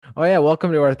Oh yeah,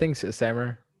 welcome to our thing,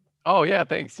 Sammer. Oh yeah,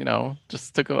 thanks.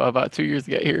 Just took about 2 years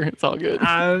to get here. It's all good.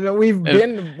 We've And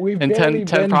been we've and barely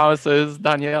 10 been promises,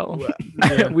 Danielle.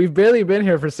 Yeah. we've barely been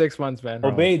here for 6 months, man.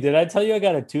 Obey, did I tell you I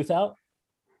got a tooth out?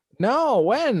 No,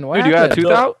 when? What Dude, you got a happened?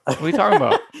 tooth out? What are you talking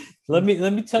about? Let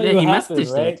me tell Yeah, you what he happened,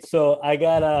 messaged right? it. So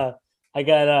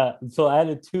so I had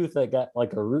a tooth that got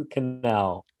like a root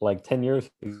canal like 10 years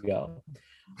ago.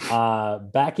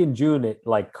 Back in June it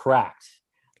like cracked.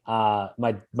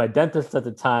 My dentist at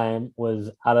the time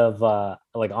was out of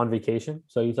like on vacation.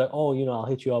 So he's like, "Oh, I'll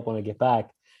hit you up when I get back."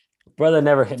 Brother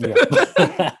never hit me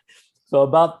up. So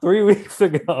about 3 weeks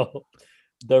ago,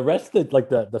 the rest of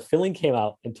the filling came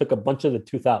out and took a bunch of the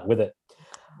tooth out with it.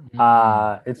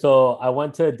 And so I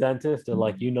went to a dentist. They're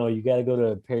like, you got to go to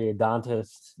a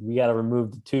periodontist. We got to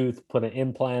remove the tooth, put an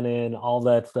implant in, all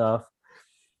that stuff.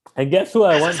 And guess who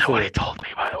I went to? What he told me,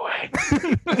 by the way.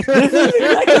 This is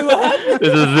exactly what happened.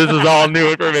 This is all new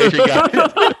information, guys.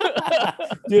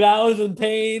 Dude, I was in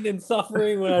pain and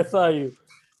suffering when I saw you.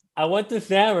 I went to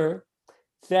Sammer.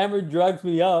 Sammer drugs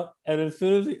me up, and as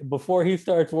soon as before he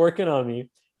starts working on me,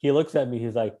 he looks at me.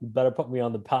 He's like, "You better put me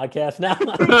on the podcast now."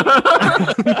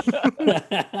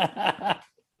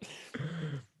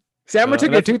 Sammer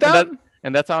took your tooth out?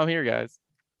 And that's how I'm here, guys.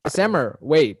 Sammer,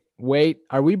 wait.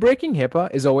 Are we breaking HIPAA?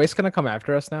 Is Oasis gonna come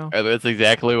after us now? That's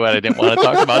exactly what I didn't want to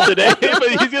talk about today. But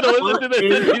he's gonna listen to this.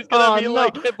 And he's gonna be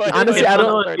like, Honestly, I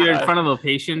don't know if you're in front of a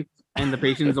patient and the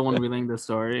patient's the one relaying the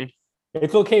story.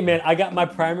 It's okay, man. I got my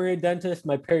primary dentist,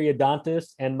 my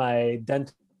periodontist, and my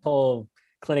dental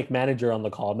clinic manager on the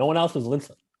call. No one else is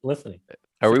listening.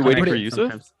 Are we waiting for pretty- Yusuf?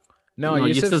 Sometimes. No, No,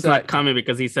 Yusuf's Yusuf's not coming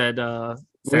because he said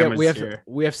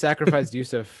we have sacrificed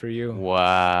Yusuf for you.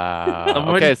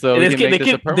 Wow. Okay, so we can make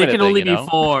this a permanent they can only thing, be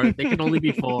four. They can only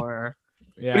be four.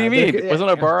 Yeah, What do you mean? they- Wasn't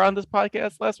Abara on this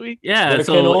podcast last week? Yeah, There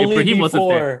so can only Ibrahim be wasn't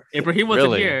there. four. Ibrahim wasn't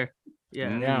Really? here.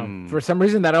 Yeah. Yeah. Mm. For some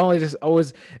reason, that only just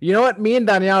always. You know what? Me and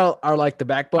Danielle are like the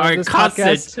backbone Our of this podcast.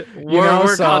 constant. So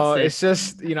We're constant. it's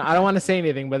just I don't want to say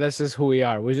anything, but that's just who we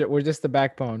are. We're just the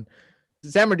backbone.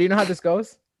 Sammer, do you know how this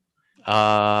goes? Wait,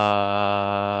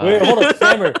 hold on,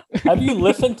 Sammer. Have you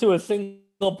listened to a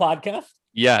single podcast?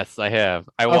 Yes, I have.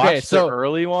 I Okay, watched so- the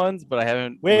early ones, but I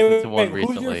haven't Wait, listened wait, to one wait. Who's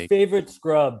recently. your favorite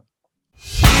scrub?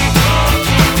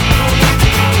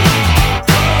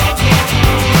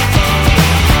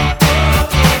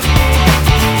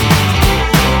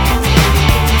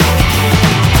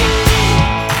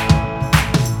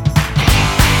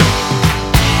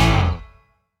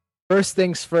 First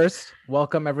things first,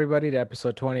 welcome everybody to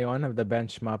episode 21 of the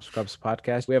Bench Mob Scrubs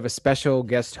podcast. We have a special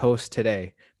guest host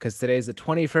today because today is the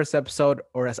 21st episode,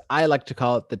 or as I like to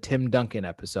call it, the Tim Duncan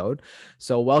episode.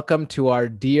 So welcome to our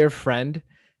dear friend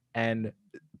and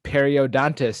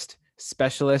periodontist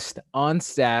specialist on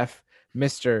staff,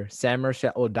 Mr. Sam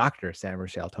Rochelle, or Dr. Sam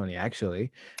Rochelle Tony,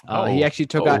 actually. He actually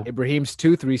took out Ibrahim's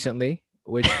tooth recently,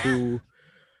 which who...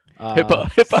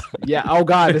 HIPAA. Yeah. Oh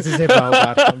God, this is HIPAA. Oh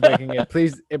God, I'm breaking it.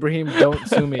 Please, Ibrahim, don't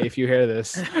sue me if you hear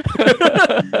this.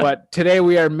 But today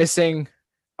we are missing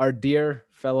our dear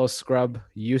fellow scrub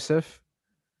Yusuf.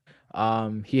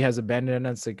 He has abandoned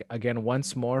us again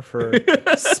once more for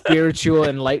spiritual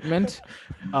enlightenment.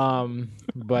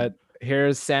 But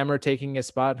here's Sammer taking his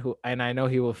spot, and I know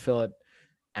he will fill it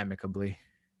amicably.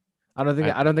 I don't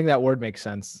think that word makes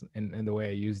sense in the way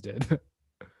I used it.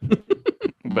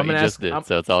 But you just did,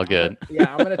 so it's all good.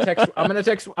 I'm gonna text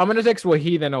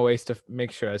Wahid and Oasis to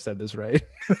make sure I said this right.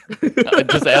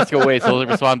 Just ask away, so he'll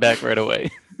respond back right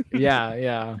away.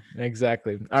 Yeah,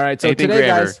 exactly. All right, so Anything today,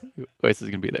 grammar, guys, Oasis is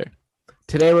gonna be there.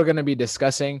 today we're gonna be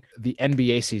discussing the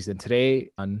NBA season. Today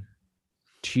on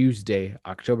Tuesday,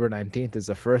 October 19th, is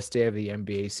the first day of the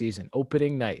NBA season,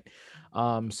 opening night.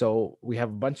 So we have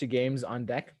a bunch of games on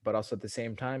deck, but also at the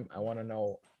same time, I want to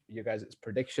know your guys'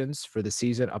 predictions for the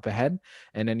season up ahead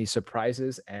and any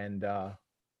surprises and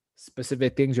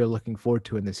specific things you're looking forward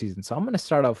to in the season. So I'm going to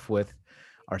start off with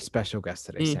our special guest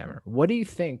today, Sammer. What do you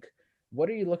think? What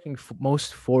are you looking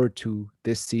most forward to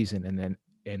this season and then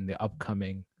in the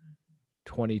upcoming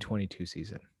 2022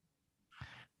 season?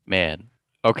 Man,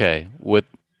 okay. With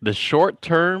the short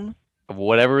term of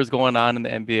whatever is going on in the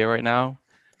NBA right now,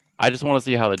 I just want to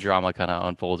see how the drama kind of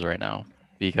unfolds right now.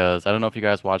 Because I don't know if you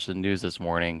guys watched the news this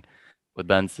morning with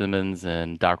Ben Simmons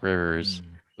and Doc Rivers,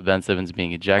 with Ben Simmons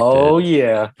being ejected. Oh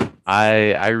yeah.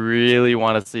 I really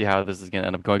want to see how this is going to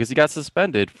end up going because he got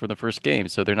suspended for the first game,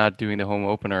 so they're not doing the home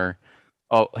opener.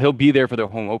 Oh, he'll be there for the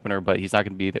home opener, but he's not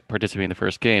going to be participating in the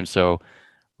first game. So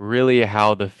really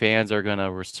how the fans are going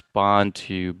to respond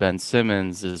to Ben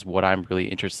Simmons is what I'm really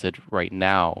interested right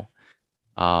now,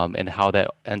 and how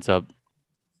that ends up,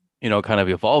 kind of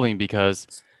evolving because,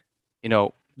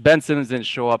 Ben Simmons didn't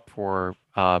show up for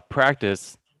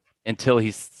practice until he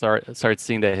started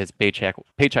seeing that his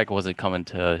paycheck wasn't coming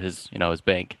to his his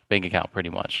bank account pretty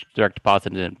much. Direct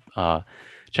deposit didn't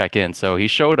check in, so he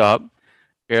showed up,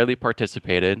 barely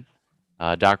participated.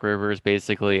 Doc Rivers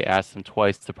basically asked him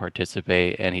twice to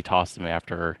participate, and he tossed him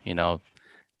after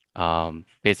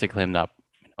basically him not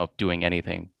doing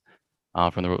anything.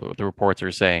 From the reports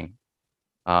are saying.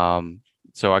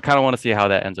 So I kind of want to see how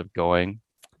that ends up going.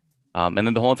 And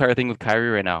then the whole entire thing with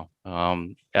Kyrie right now.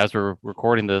 As we're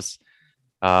recording this,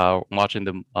 watching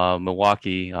the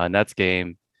Milwaukee Nets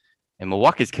game, and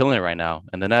Milwaukee's killing it right now.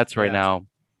 And the Nets right now,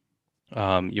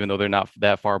 even though they're not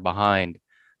that far behind,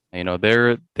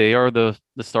 they are the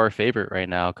star favorite right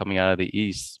now coming out of the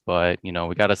East. But we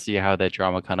got to see how that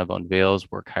drama kind of unveils,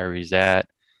 where Kyrie's at,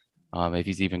 if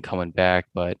he's even coming back.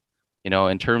 But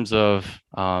in terms of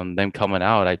them coming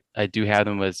out, I do have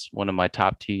them as one of my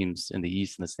top teams in the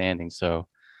East in the standings. So,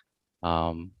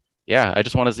 I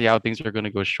just want to see how things are going to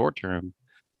go short term.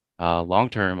 Long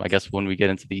term, I guess when we get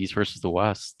into the East versus the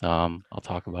West, I'll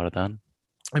talk about it then.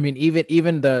 I mean,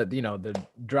 even the the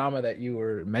drama that you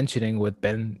were mentioning with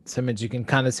Ben Simmons, you can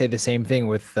kind of say the same thing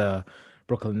with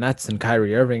Brooklyn Nets and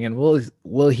Kyrie Irving. And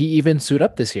will he even suit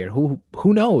up this year? Who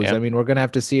knows? Yeah. I mean, we're gonna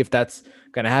have to see if that's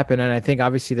gonna happen. And I think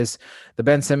obviously the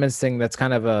Ben Simmons thing, that's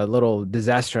kind of a little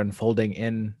disaster unfolding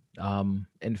in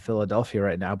Philadelphia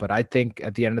right now. But I think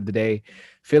at the end of the day,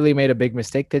 Philly made a big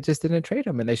mistake. They just didn't trade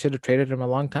him, and they should have traded him a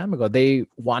long time ago. They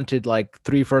wanted like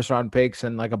 3 first-round picks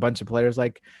and like a bunch of players.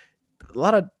 Like a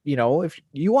lot of, if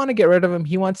you want to get rid of him,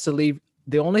 he wants to leave.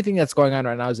 The only thing that's going on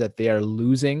right now is that they are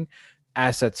losing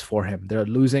assets for him. They're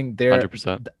losing their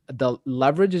 100%. The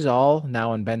leverage is all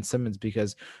now on Ben Simmons,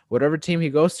 because whatever team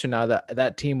he goes to now,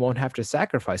 that team won't have to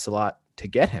sacrifice a lot to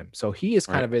get him. So he is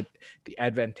kind of the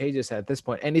advantageous at this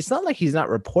point. And it's not like he's not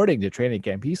reporting to training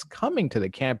camp. He's coming to the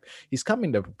camp. He's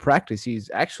coming to practice. He's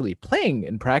actually playing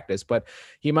in practice, but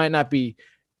he might not be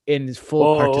in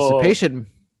full participation.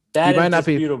 That he might is not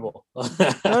disputable.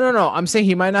 No. I'm saying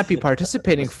he might not be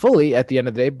participating fully at the end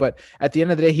of the day, but at the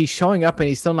end of the day, he's showing up and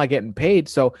he's still not getting paid.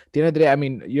 So at the end of the day, I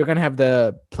mean, you're going to have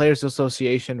the Players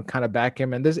Association kind of back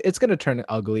him, and it's going to turn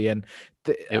ugly. And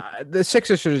the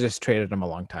Sixers should have just traded him a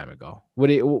long time ago. What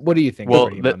do you think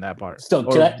on that part? So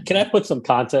can I put some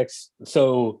context?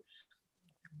 So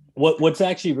what's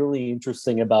actually really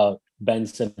interesting about Ben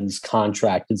Simmons'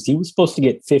 contract is he was supposed to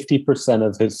get 50%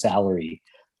 of his salary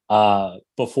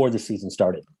before the season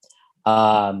started.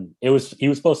 He was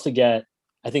supposed to get,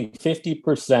 I think,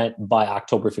 50% by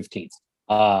October 15th.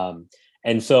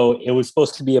 And so it was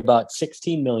supposed to be about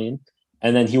 16 million.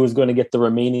 And then he was going to get the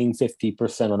remaining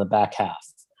 50% on the back half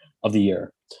of the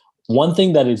year. One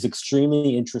thing that is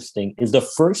extremely interesting is the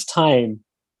first time,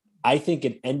 I think,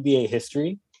 in NBA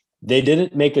history, they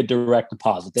didn't make a direct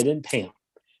deposit. They didn't pay him.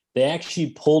 They actually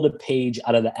pulled a page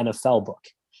out of the NFL book.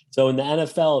 So in the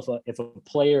NFL, if a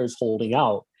player is holding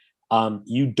out,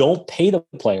 you don't pay the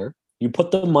player. You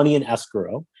put the money in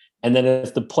escrow. And then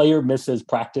if the player misses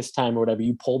practice time or whatever,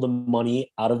 you pull the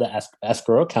money out of the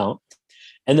escrow account.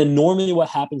 And then normally what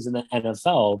happens in the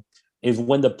NFL is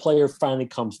when the player finally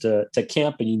comes to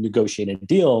camp and you negotiate a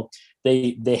deal,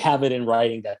 they have it in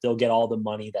writing that they'll get all the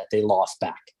money that they lost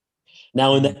back.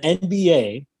 Now in the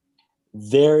NBA,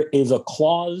 there is a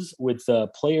clause with the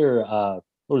player,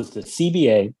 the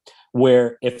CBA,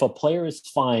 where if a player is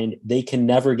fined, they can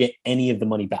never get any of the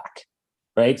money back,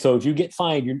 right? So if you get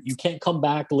fined, you can't come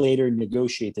back later and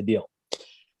negotiate the deal.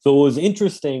 So what was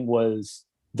interesting was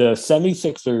the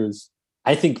 76ers,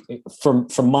 I think from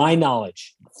my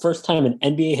knowledge, first time in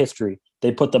NBA history,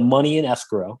 they put the money in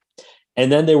escrow,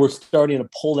 and then they were starting to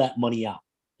pull that money out.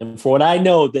 And for what I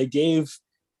know, they gave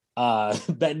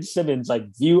Ben Simmons like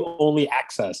view-only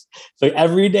access. So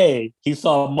every day he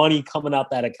saw money coming out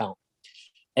that account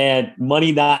and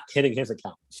money not hitting his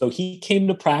account. So he came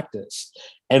to practice.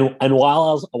 And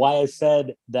while I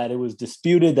said that it was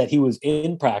disputed that he was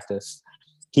in practice,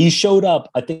 he showed up,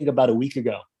 I think, about a week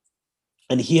ago.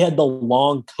 And he had the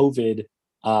long COVID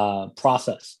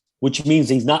process, which means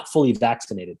he's not fully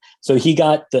vaccinated. So he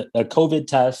got a COVID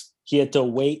test. He had to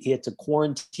wait. He had to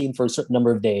quarantine for a certain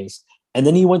number of days. And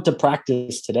then he went to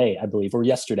practice today, I believe, or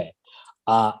yesterday.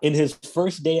 In his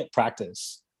first day at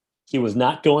practice, he was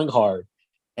not going hard.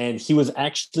 And he was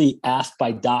actually asked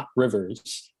by Doc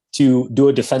Rivers to do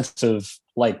a defensive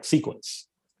sequence.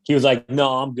 He was like,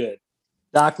 no, I'm good.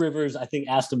 Doc Rivers, I think,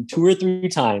 asked him 2 or 3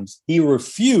 times. He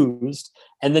refused.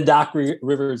 And then Doc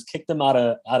Rivers kicked him out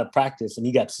of practice and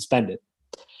he got suspended.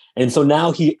 And so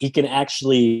now he can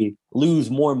actually lose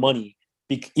more money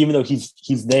even though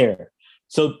he's there.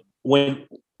 So when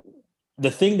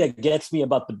the thing that gets me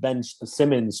about the Ben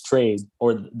Simmons trade,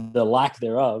 or the lack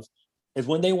thereof, is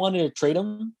when they wanted to trade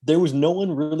him, there was no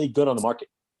one really good on the market,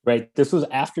 right? This was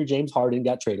after James Harden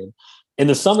got traded. In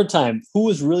the summertime, who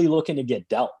was really looking to get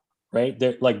dealt, right?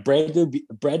 They're like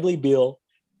Bradley Beal,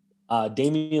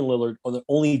 Damian Lillard are the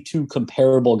only two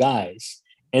comparable guys,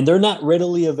 and they're not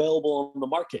readily available on the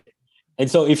market. And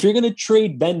so if you're going to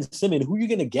trade Ben Simmons, who are you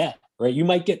going to get, right? You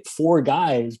might get 4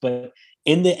 guys, but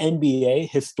in the NBA,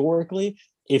 historically,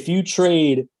 if you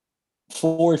trade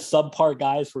 4 subpar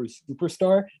guys for a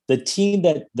superstar, the team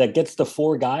that gets the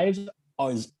 4 guys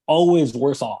is always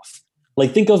worse off.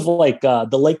 Like, think of like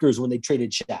the Lakers when they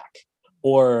traded Shaq,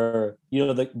 or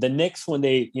the Knicks when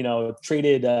they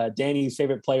traded Danny's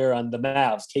favorite player on the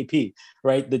Mavs, KP.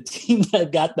 Right, the team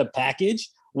that got the package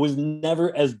was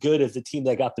never as good as the team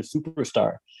that got the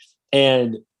superstar.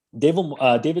 And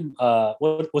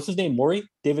what's his name?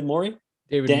 David Morey.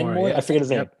 Yeah. I forget his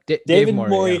name. Yep. David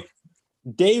Morey. Yeah.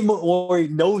 Dave Morey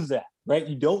knows that, right?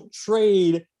 You don't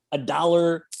trade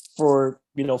 $1 for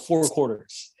 4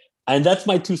 quarters, and that's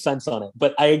my 2 cents on it.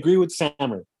 But I agree with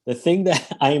Sammer. The thing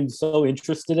that I am so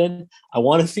interested in, I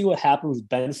want to see what happens with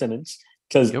Ben Simmons,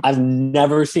 because I've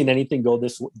never seen anything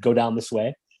go down this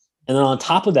way. And then on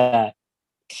top of that,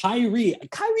 Kyrie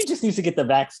just needs to get the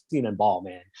vaccine and ball,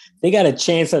 man. They got a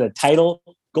chance at a title.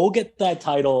 Go get that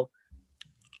title.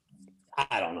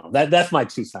 I don't know. That's my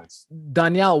 2 cents.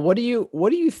 Danielle, what do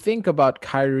you think about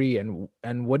Kyrie, and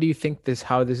what do you think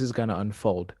how this is gonna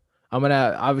unfold? I want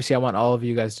all of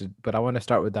you guys to, but I want to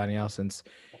start with Danielle since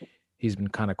he's been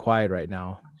kind of quiet right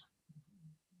now.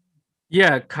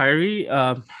 Yeah, Kyrie,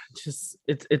 just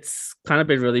it's kind of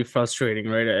been really frustrating,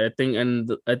 right? I think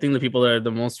the people that are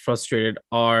the most frustrated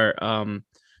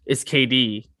is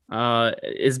KD.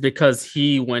 Is because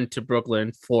he went to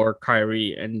Brooklyn for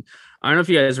Kyrie. And I don't know if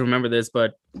you guys remember this,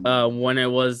 but when it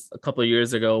was a couple of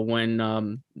years ago, when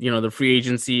the free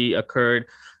agency occurred,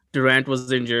 Durant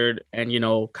was injured, and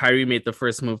Kyrie made the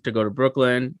first move to go to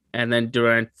Brooklyn, and then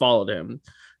Durant followed him.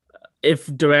 If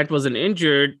Durant wasn't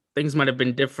injured, things might have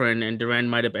been different, and Durant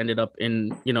might have ended up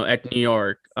in at New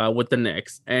York with the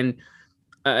Knicks. And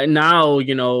now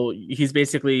he's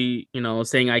basically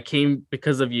saying, I came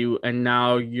because of you, and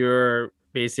now you're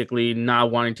basically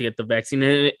not wanting to get the vaccine.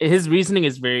 And his reasoning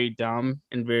is very dumb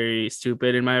and very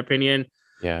stupid, in my opinion.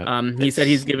 He said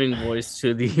he's giving voice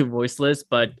to the voiceless,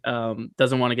 but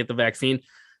doesn't want to get the vaccine.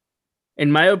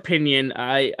 In my opinion,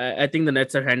 I think the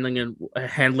Nets are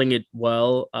handling it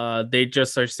well. They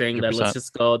just are saying 100%. That let's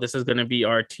just go. This is going to be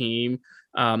our team.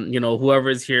 Whoever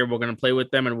is here, we're going to play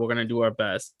with them, and we're going to do our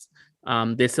best.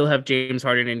 They still have James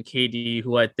Harden and KD,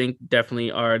 who I think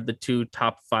definitely are the 2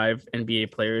 top 5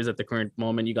 NBA players at the current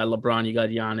moment. You got LeBron, you got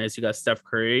Giannis, you got Steph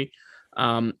Curry,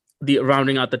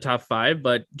 rounding out the top 5.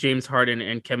 But James Harden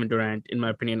and Kevin Durant, in my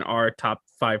opinion, are top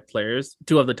 5 players,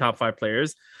 2 of the top 5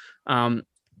 players.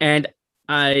 And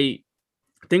I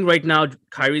think right now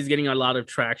Kyrie's getting a lot of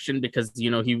traction because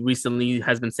he recently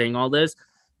has been saying all this,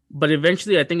 but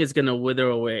eventually I think it's going to wither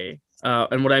away.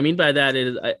 And what I mean by that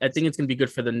is I think it's going to be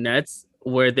good for the Nets,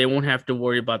 where they won't have to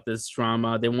worry about this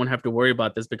drama. They won't have to worry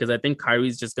about this because I think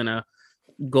Kyrie's just going to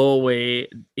go away.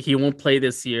 He won't play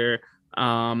this year.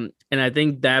 And I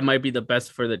think that might be the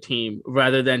best for the team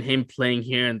rather than him playing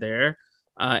here and there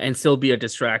and still be a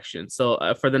distraction. So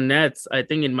for the Nets, I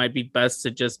think it might be best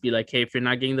to just be like, hey, if you're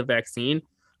not getting the vaccine,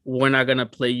 we're not going to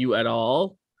play you at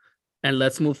all. And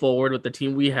let's move forward with the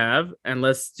team we have, and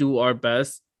let's do our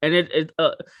best. And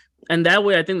and that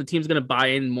way, I think the team's going to buy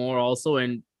in more also,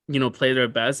 and play their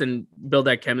best and build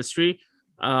that chemistry.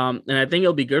 And I think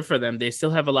it'll be good for them. They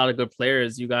still have a lot of good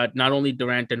players. You got not only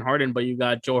Durant and Harden, but you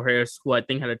got Joe Harris, who I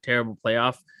think had a terrible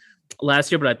playoff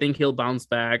last year, but I think he'll bounce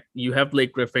back. You have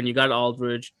Blake Griffin, you got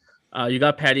Aldridge, you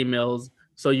got Patty Mills.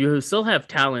 So you still have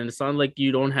talent. It's not like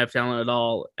you don't have talent at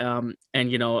all. And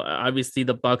obviously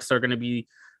the Bucks are going to be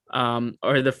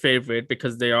are the favorite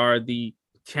because they are the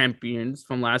champions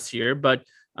from last year. But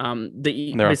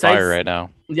they're on fire right now.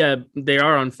 Yeah, they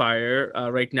are on fire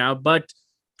right now. But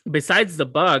besides the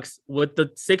Bucks, with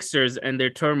the Sixers and their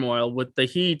turmoil, with the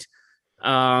Heat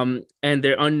and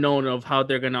their unknown of how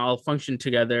they're going to all function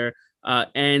together,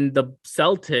 and the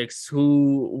Celtics,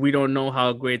 who we don't know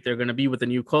how great they're going to be with the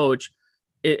new coach,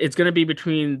 it's going to be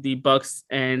between the Bucks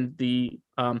and the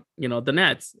the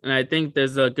Nets. And I think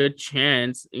there's a good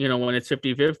chance, when it's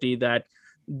 50-50, that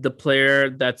the player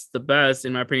that's the best,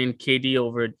 in my opinion, KD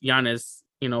over Giannis,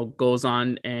 goes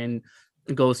on and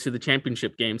goes to the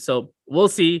championship game. So we'll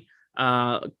see.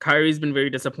 Kyrie's been very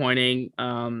disappointing.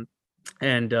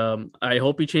 And I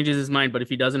hope he changes his mind. But if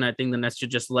he doesn't, I think the Nets should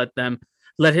just let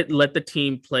the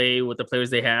team play with the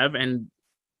players they have. And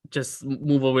just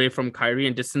move away from Kyrie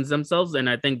and distance themselves. And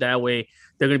I think that way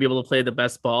they're going to be able to play the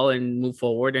best ball and move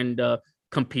forward and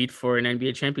compete for an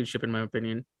NBA championship, in my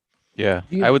opinion. Yeah,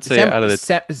 I would say out of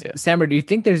the Sammer, do you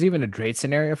think there's even a trade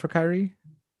scenario for Kyrie?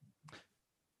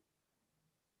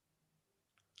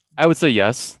 I would say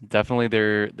yes, definitely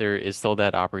there is still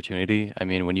that opportunity. I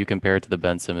mean, when you compare it to the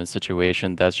Ben Simmons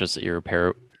situation, that's just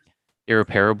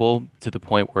irreparable to the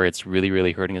point where it's really,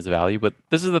 really hurting his value. But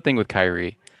this is the thing with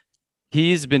Kyrie.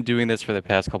 He's been doing this for the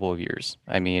past couple of years.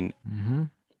 I mean,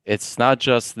 it's not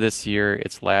just this year,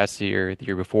 it's last year, the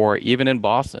year before, even in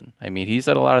Boston. I mean, he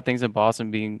said a lot of things in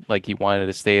Boston being like he wanted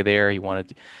to stay there.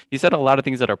 He said a lot of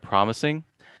things that are promising.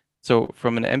 So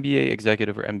from an NBA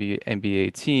executive or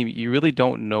NBA team, you really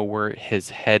don't know where his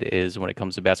head is when it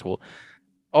comes to basketball.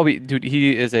 Oh, dude,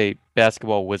 he is a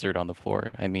basketball wizard on the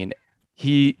floor. I mean,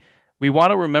 we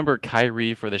want to remember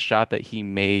Kyrie for the shot that he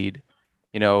made,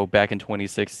 back in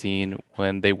 2016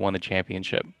 when they won the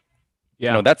championship.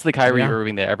 Yeah. That's the Kyrie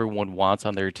Irving that everyone wants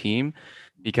on their team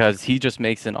because he just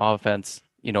makes an offense,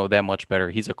 that much better.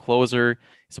 He's a closer,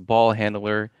 he's a ball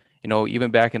handler. Even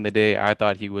back in the day, I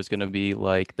thought he was going to be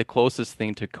like the closest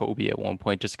thing to Kobe at one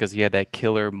point, just because he had that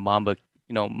killer Mamba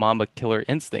killer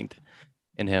instinct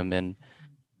in him. And,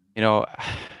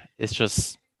 it's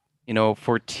just,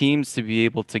 for teams to be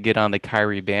able to get on the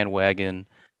Kyrie bandwagon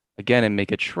again and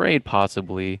make a trade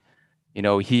possibly,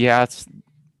 he has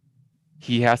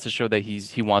to show that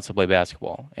he wants to play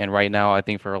basketball. And right now, I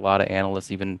think for a lot of analysts,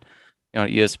 even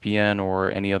ESPN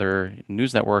or any other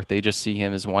news network, they just see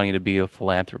him as wanting to be a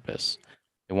philanthropist.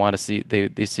 They want to see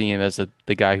they see him as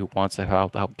the guy who wants to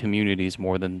help communities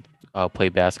more than play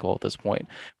basketball at this point,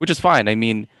 which is fine. I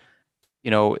mean,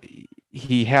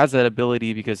 he has that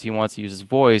ability because he wants to use his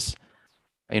voice.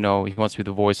 He wants to be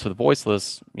the voice for the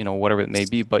voiceless, whatever it may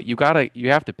be. But you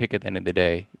have to pick at the end of the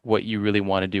day what you really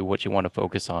want to do, what you want to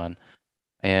focus on,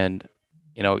 and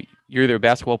you're either a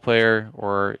basketball player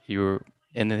or you're,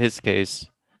 in his case,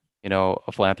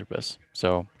 a philanthropist.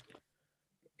 So,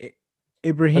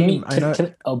 Ibrahim, I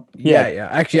know. Yeah.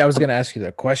 Actually, I was going to ask you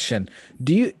that question.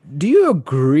 Do you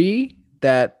agree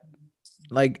that,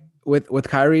 like, with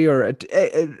Kyrie, or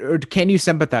can you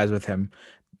sympathize with him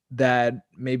that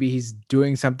maybe he's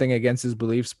doing something against his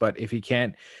beliefs, but if he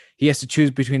can't, he has to choose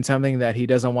between something that he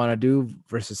doesn't want to do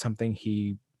versus something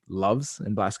he loves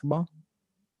in basketball?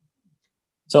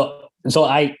 So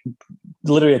I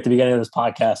literally at the beginning of this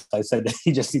podcast, I said that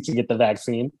he just needs to get the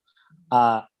vaccine.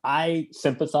 I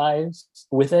sympathize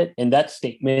with it. And that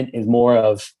statement is more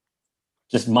of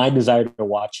just my desire to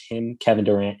watch him, Kevin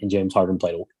Durant, and James Harden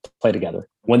play together.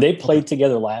 When they played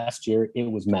together last year,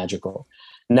 it was magical.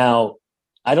 Now,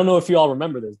 I don't know if you all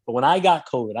remember this, but when I got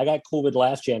COVID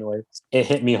last January, it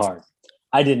hit me hard.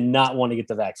 I did not want to get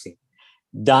the vaccine.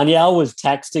 Danielle was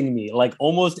texting me like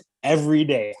almost every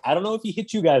day. I don't know if he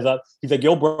hit you guys up. He's like,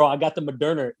 yo, bro, I got the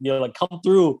Moderna. Like, come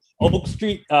through Oak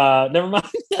Street. Never mind.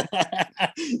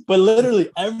 But literally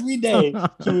every day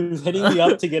he was hitting me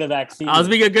up to get a vaccine. I was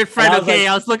being a good friend. Okay,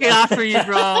 I was looking out for you,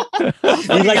 bro. He's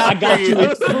like, I got you.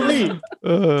 It's free.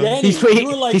 Danny, you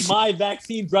were like my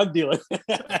vaccine drug dealer.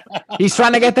 He's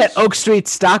trying to get that Oak Street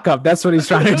stock up. That's what he's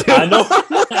trying to do. I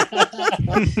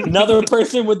know. Another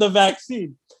person with the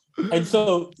vaccine. And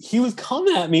so he was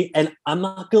coming at me, and I'm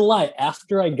not gonna lie,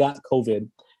 after I got COVID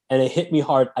and it hit me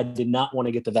hard, I did not want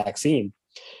to get the vaccine.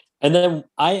 And then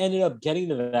I ended up getting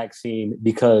the vaccine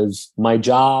because my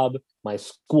job, my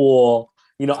school,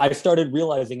 I started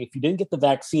realizing if you didn't get the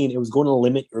vaccine, it was going to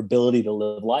limit your ability to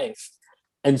live life.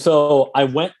 And so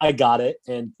I got it,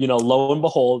 and lo and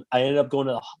behold, I ended up going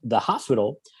to the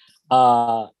hospital,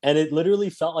 and it literally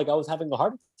felt like I was having a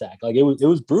heart attack. Like it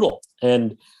was brutal.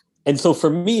 And so for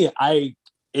me,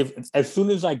 as soon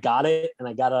as I got it and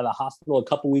I got out of the hospital a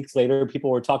couple weeks later,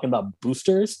 people were talking about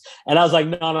boosters. And I was like,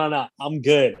 no, I'm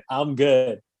good.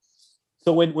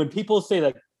 So when people say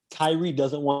that Kyrie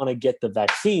doesn't want to get the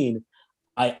vaccine,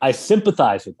 I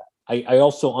sympathize with that. I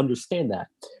also understand that.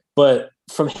 But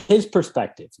from his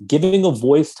perspective, giving a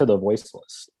voice to the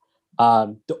voiceless,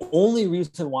 the only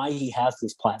reason why he has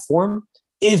this platform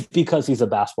is because he's a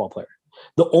basketball player.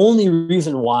 The only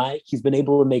reason why he's been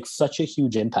able to make such a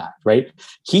huge impact, right?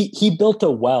 He built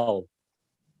a water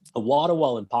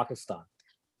well in Pakistan.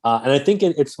 And I think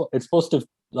it's supposed to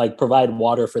like provide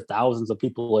water for thousands of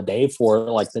people a day for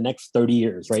like the next 30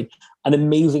 years, right? An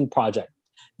amazing project.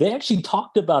 They actually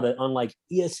talked about it on like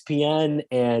ESPN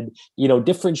and,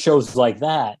 different shows like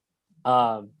that.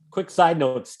 Quick side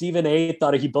note, Stephen A.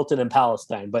 thought he built it in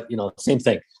Palestine, but, same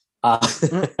thing. Wow.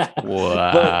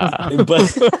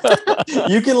 but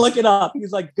you can look it up.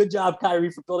 He's like, good job,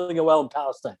 Kyrie, for building a well in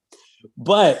Palestine.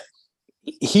 But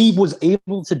he was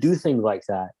able to do things like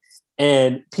that.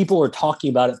 And people are talking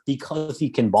about it because he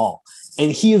can ball.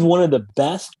 And he is one of the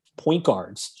best point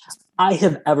guards I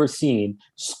have ever seen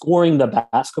scoring the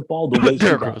basketball the way he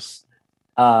Derrick does.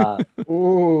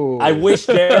 Ooh. I wish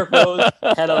Derrick Rose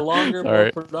had a longer, more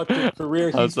Sorry. productive career.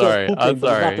 I'm He's still sorry. hooping, I'm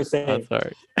but it's not sorry. the same. I'm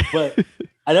sorry. But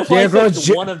that's why I Derrick said Rose,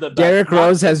 he's one of the best. Derrick Not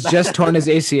Rose the has best. just torn his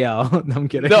ACL. No, I'm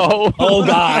kidding. No. Oh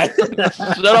God!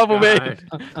 Shut up, Umaid.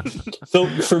 So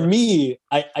for me,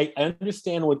 I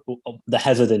understand what the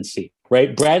hesitancy,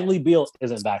 right? Bradley Beal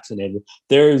isn't vaccinated.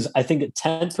 There's, I think,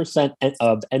 10%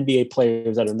 of NBA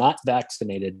players that are not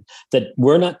vaccinated that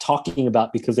we're not talking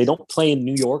about because they don't play in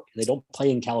New York and they don't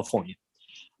play in California.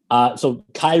 So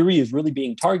Kyrie is really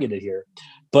being targeted here.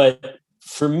 But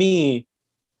for me,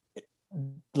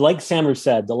 like Sammer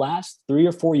said, the last 3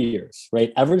 or 4 years,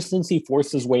 right? Ever since he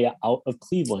forced his way out of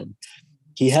Cleveland,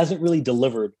 he hasn't really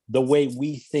delivered the way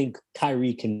we think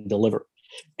Kyrie can deliver.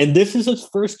 And this is his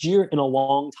first year in a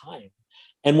long time.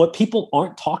 And what people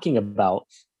aren't talking about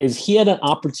is he had an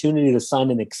opportunity to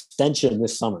sign an extension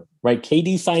this summer, right?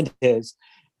 KD signed his.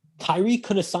 Kyrie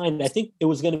could have signed, I think it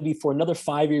was going to be for another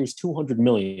 5 years, $200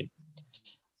 million.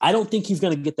 I don't think he's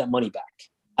going to get that money back.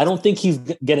 I don't think he's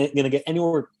going to get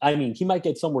anywhere. I mean, he might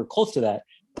get somewhere close to that,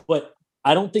 but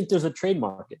I don't think there's a trade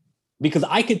market because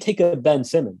I could take a Ben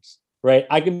Simmons, right?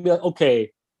 I can be like,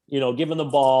 okay, give him the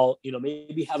ball,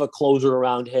 maybe have a closer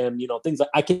around him, things like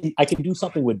I can do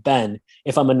something with Ben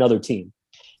if I'm another team.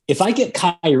 If I get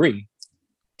Kyrie,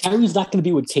 Kyrie's not going to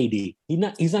be with KD.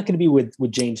 He's not going to be with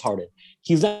James Harden.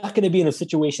 He's not going to be in a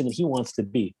situation that he wants to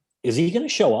be. Is he going to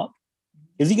show up?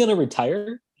 Is he going to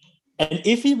retire? And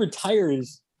if he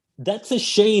retires, that's a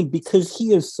shame because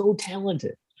he is so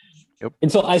talented. Yep.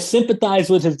 And so I sympathize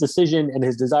with his decision and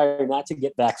his desire not to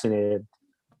get vaccinated.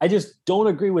 I just don't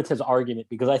agree with his argument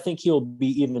because I think he'll be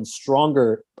even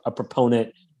stronger a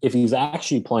proponent if he's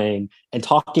actually playing and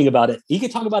talking about it. He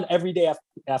could talk about it every day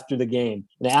after the game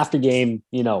and after game,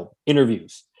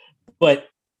 interviews. But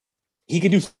he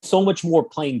could do so much more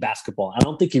playing basketball. I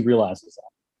don't think he realizes that.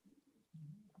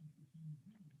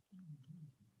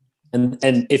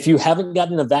 And if you haven't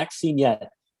gotten a vaccine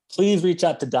yet, please reach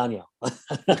out to Daniel.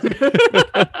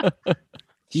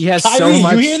 He has Kyrie, so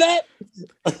much. You hear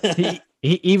that?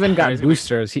 He even got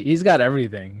boosters. He's got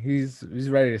everything. He's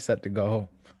ready to set to go.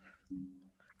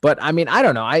 But I mean, I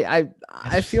don't know.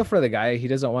 I feel for the guy. He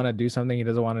doesn't want to do something he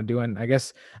doesn't want to do, and I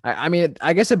guess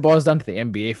I guess it boils down to the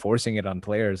NBA forcing it on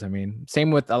players. I mean, same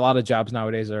with a lot of jobs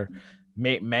nowadays are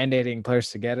mandating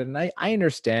players to get it, and I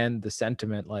understand the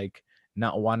sentiment, like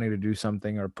not wanting to do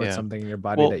something or put something in your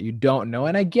body that you don't know,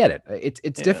 and I get it.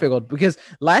 It's difficult because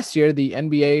last year the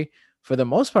NBA for the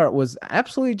most part was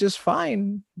absolutely just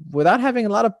fine without having a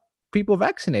lot of people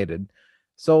vaccinated.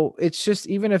 So it's just,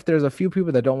 even if there's a few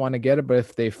people that don't want to get it, but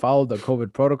if they follow the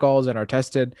COVID protocols and are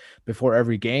tested before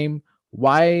every game,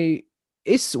 why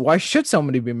should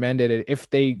somebody be mandated if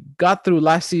they got through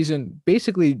last season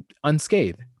basically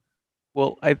unscathed?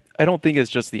 Well, I don't think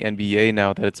it's just the NBA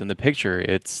now that it's in the picture.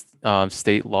 It's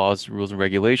state laws, rules, and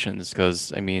regulations.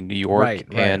 Because I mean, New York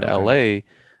and LA,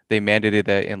 they mandated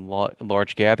that in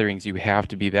large gatherings you have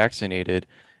to be vaccinated,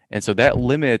 and so that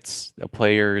limits a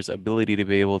player's ability to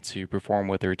be able to perform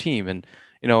with their team. And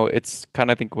it's kind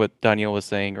of, I think, what Daniel was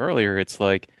saying earlier. It's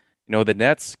like the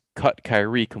Nets cut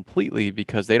Kyrie completely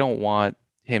because they don't want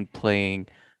him playing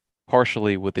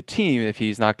partially with the team if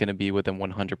he's not going to be with them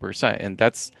 100%. And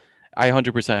I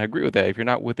 100% agree with that. If you're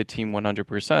not with the team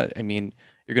 100%, I mean,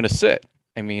 you're going to sit.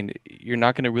 I mean, you're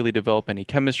not going to really develop any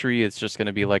chemistry. It's just going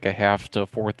to be like a half to a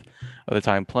fourth of the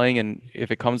time playing. And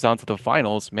if it comes down to the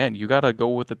finals, man, you got to go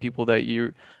with the people that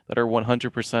are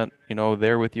 100%,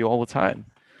 there with you all the time.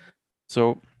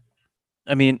 So,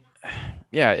 I mean,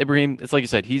 yeah, Ibrahim, it's like you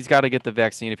said, he's got to get the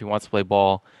vaccine if he wants to play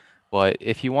ball. But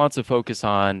if he wants to focus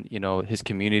on, his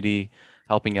community,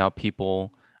 helping out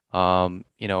people, and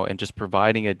just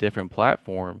providing a different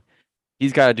platform,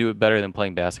 he's got to do it better than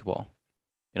playing basketball.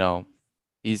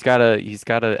 He's got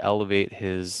to elevate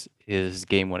his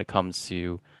game when it comes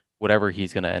to whatever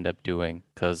he's going to end up doing,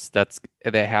 because that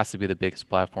has to be the biggest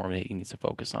platform that he needs to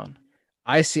focus on.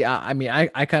 I see. I mean,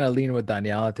 I kind of lean with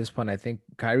Danielle at this point. I think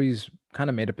Kyrie's kind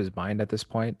of made up his mind at this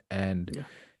point, and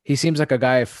he seems like a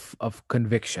guy of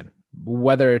conviction.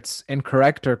 Whether it's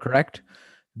incorrect or correct,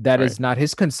 that is not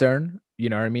his concern. You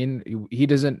know what I mean? He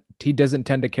doesn't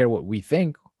tend to care what we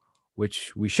think,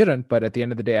 which we shouldn't. But at the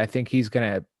end of the day, I think he's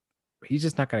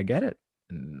just not gonna get it.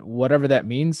 And whatever that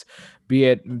means, be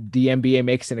it the NBA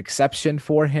makes an exception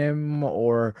for him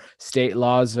or state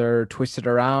laws are twisted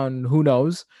around, who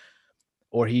knows?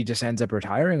 Or he just ends up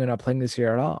retiring and not playing this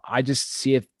year at all. I just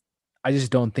see it. I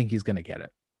just don't think he's gonna get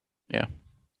it. I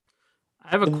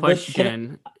have a Can I-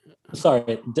 question.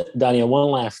 Sorry, Daniel,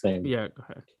 one last thing. Yeah, go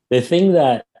ahead. The thing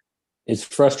that is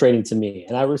frustrating to me,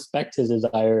 and I respect his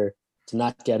desire to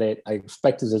not get it. I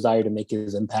respect his desire to make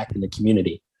his impact in the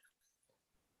community.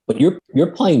 But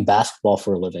you're playing basketball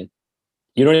for a living.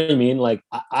 You know what I mean? Like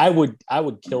I would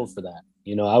kill for that.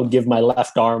 You know, I would give my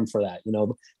left arm for that. You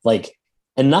know, like,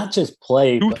 and not just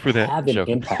play, Shoot but for that. have an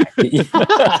Joking. impact. But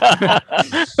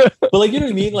like, you know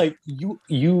what I mean? Like you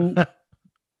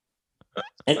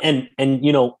and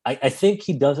you know, I think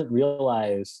he doesn't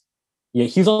realize, yeah,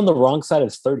 he's on the wrong side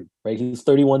of 30, right? He's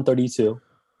 31, 32.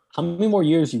 How many more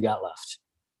years you got left?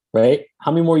 Right?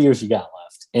 How many more years you got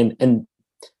left? And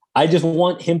I just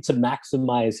want him to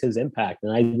maximize his impact.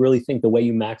 And I really think the way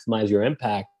you maximize your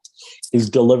impact is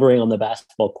delivering on the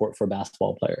basketball court for a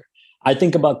basketball player. I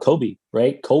think about Kobe,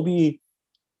 right? Kobe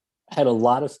had a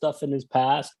lot of stuff in his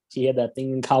past. He had that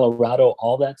thing in Colorado,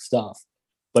 all that stuff.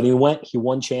 But he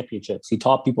won championships. He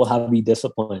taught people how to be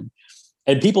disciplined.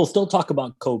 And people still talk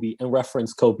about Kobe and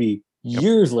reference Kobe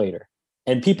years later.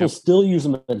 And people still use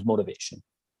him as motivation.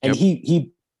 And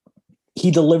he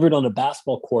delivered on a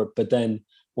basketball court, but then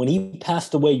when he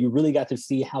passed away, you really got to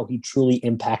see how he truly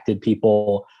impacted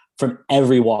people from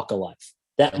every walk of life.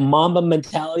 That Mamba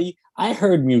mentality, I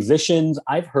heard musicians,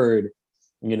 I've heard,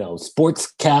 you know,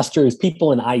 sportscasters,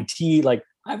 people in IT, like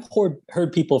I've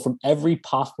heard people from every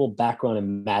possible background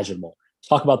imaginable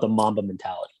talk about the Mamba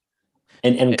mentality.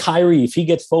 And Kyrie, if he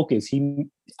gets focused,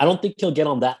 I don't think he'll get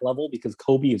on that level because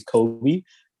Kobe is Kobe,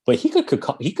 but he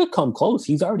could come close.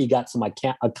 He's already got some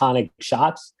iconic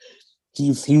shots.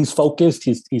 He's focused.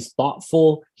 He's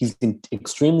thoughtful. He's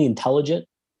extremely intelligent.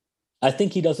 I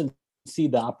think he doesn't see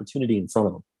the opportunity in front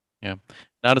of him. Yeah.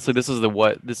 Honestly,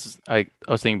 I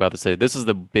was thinking about this today. This is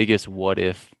the biggest what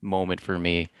if moment for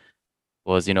me.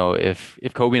 Was, you know, if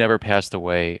Kobe never passed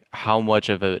away, how much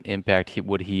of an impact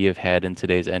would he have had in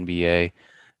today's NBA,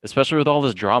 especially with all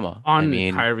this drama?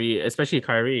 Kyrie, especially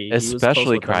Kyrie.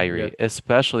 Especially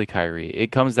Kyrie.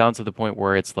 It comes down to the point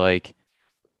where it's like,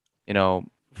 you know,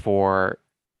 for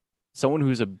someone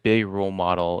who's a big role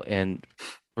model and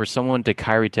for someone to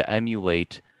Kyrie to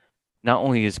emulate not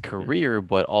only his career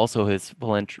but also his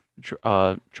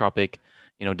philanthropic,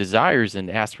 you know, desires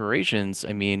and aspirations.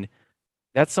 I mean,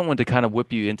 that's someone to kind of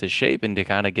whip you into shape and to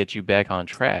kind of get you back on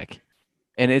track.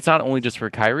 And it's not only just for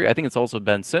Kyrie. I think it's also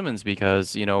Ben Simmons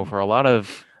because, you know, for a lot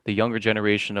of the younger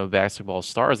generation of basketball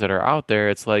stars that are out there,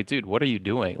 it's like, dude, what are you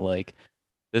doing? Like,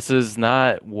 this is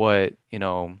not what,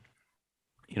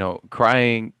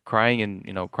 crying and,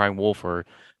 you know, crying wolf or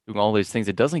doing all these things.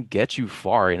 It doesn't get you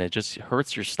far and it just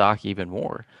hurts your stock even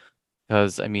more.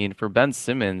 Because, I mean, for Ben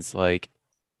Simmons, like,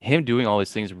 him doing all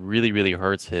these things really, really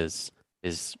hurts his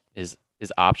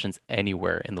options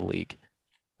anywhere in the league.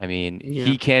 I mean,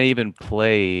 he can't even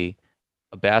play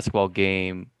a basketball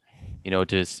game, you know,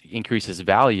 to increase his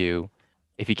value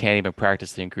if he can't even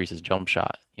practice to increase his jump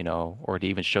shot, you know, or to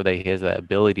even show that he has that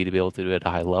ability to be able to do it at a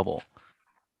high level.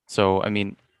 So, I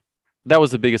mean, that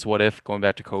was the biggest what if going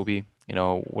back to Kobe. You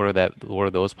know, what are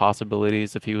those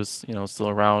possibilities if he was, you know, still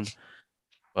around?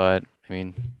 But I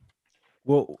mean,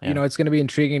 well, you know, it's going to be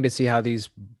intriguing to see how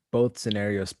these both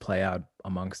scenarios play out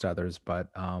amongst others. But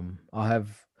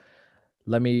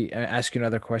let me ask you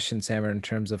another question, Sam, in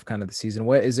terms of kind of the season.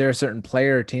 What is there a certain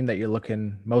player or team that you're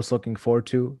most looking forward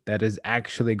to that is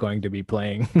actually going to be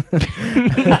playing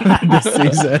this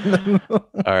season? All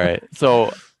right.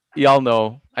 So y'all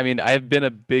know, I mean, I've been a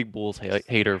big Bulls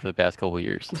hater for the past couple of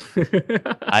years.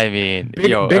 I mean,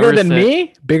 bigger than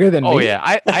me? Bigger than me? Oh yeah,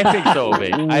 I think so,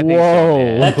 mate. I think Whoa. so,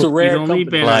 man. That's a rare only company.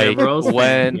 been Like Rose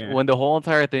fan, when the whole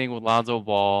entire thing with Lonzo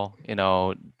Ball, you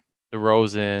know,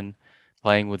 DeRozan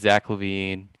playing with Zach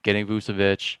LaVine, getting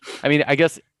Vucevic. I mean, I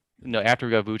guess, you know, after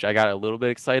we got Vuce, I got a little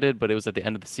bit excited, but it was at the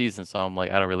end of the season, so I'm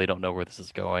like, I don't know where this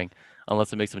is going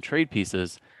unless it makes some trade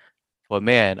pieces. But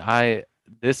man,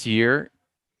 this year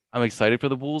I'm excited for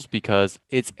the Bulls because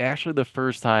it's actually the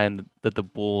first time that the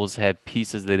Bulls have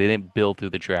pieces that they didn't build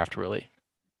through the draft, really.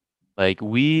 Like,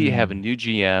 we have a new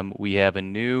GM, we have a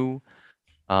new,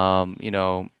 you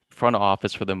know, front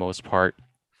office for the most part,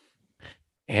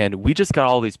 and we just got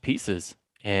all these pieces.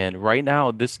 And right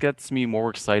now, this gets me more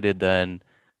excited than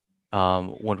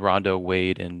when Rondo,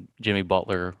 Wade, and Jimmy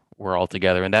Butler were all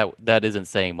together, and that isn't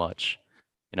saying much.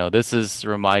 You know, this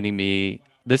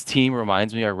team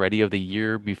reminds me already of the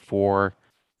year before,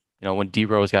 you know, when D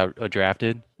Rose got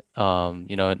drafted,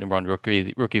 you know, and won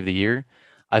rookie of the year.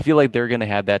 I feel like they're gonna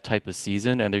have that type of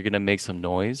season and they're gonna make some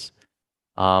noise.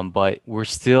 But we're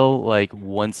still like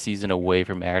one season away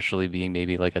from actually being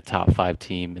maybe like a top 5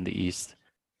 team in the East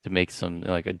to make some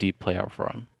like a deep playoff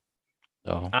run.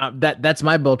 So That's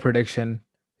my bold prediction.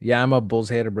 Yeah, I'm a Bulls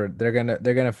hater, but they're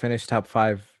gonna finish top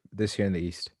 5 this year in the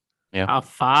East. Top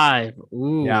 5.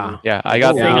 Ooh. yeah, I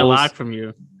got That's the saying a Bulls. lot from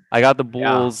you. I got the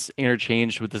Bulls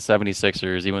interchanged with the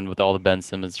 76ers, even with all the Ben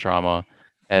Simmons drama,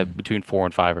 at between 4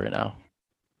 and 5 right now.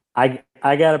 I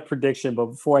got a prediction, but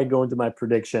before I go into my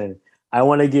prediction, I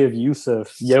want to give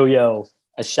Yusuf Yo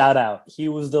a shout out. He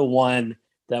was the one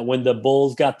that when the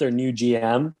Bulls got their new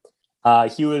GM,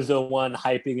 he was the one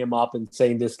hyping him up and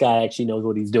saying this guy actually knows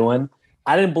what he's doing.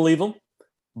 I didn't believe him,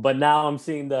 but now I'm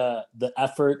seeing the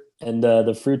effort and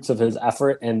the fruits of his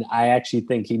effort, and I actually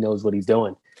think he knows what he's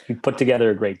doing. He put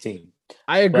together a great team.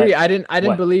 I agree. But I didn't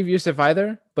what? believe Yusuf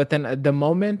either, but then at the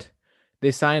moment they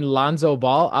signed Lonzo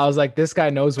Ball, I was like, this guy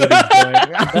knows what he's doing.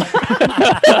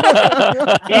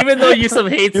 Even though Yusuf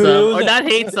hates Dude, him, it was or a- not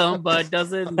hates him, but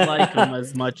doesn't like him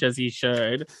as much as he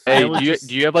should. Hey, I would just-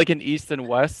 do you have like an East and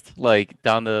West, like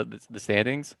down the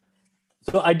standings?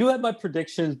 So I do have my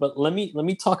predictions, but let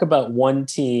me talk about one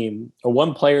team or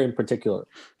one player in particular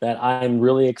that I'm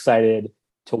really excited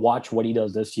to watch what he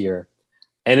does this year.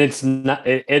 And it's not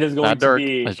it is going Not to Dirk.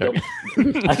 be I'm joking.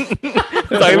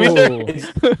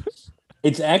 Oh.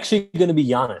 it's actually going to be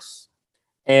Giannis.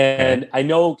 And I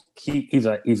know he's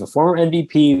a former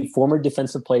MVP, former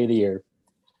defensive player of the year,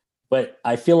 but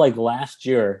I feel like last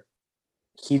year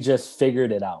he just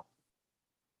figured it out.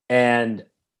 And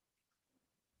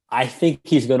I think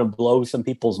he's going to blow some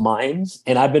people's minds.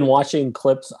 And I've been watching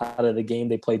clips out of the game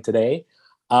they played today.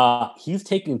 He's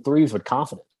taking threes with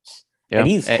confidence, and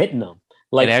he's hitting them.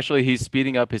 Like, and actually, he's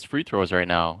speeding up his free throws right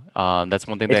now. That's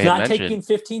one thing it's they had not mentioned. taking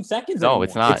 15 seconds No, anymore.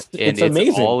 it's not. It's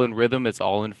amazing. all in rhythm. It's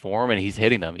all in form, and he's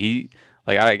hitting them.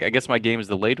 I guess my game is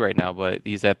delayed right now, but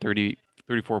he's at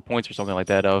 34 points or something like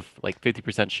that of like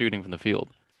 50% shooting from the field.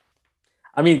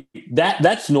 I mean,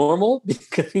 that's normal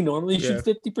because he normally shoots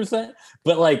 50%.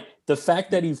 But like the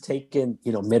fact that he's taken,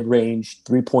 mid-range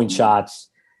 3-point shots.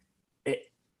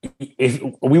 If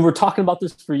we were talking about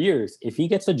this for years, if he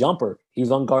gets a jumper, he's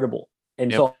unguardable.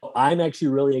 And so I'm actually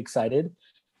really excited.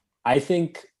 I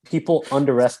think people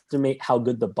underestimate how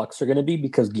good the Bucks are going to be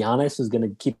because Giannis is going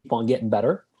to keep on getting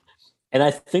better. And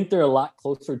I think they're a lot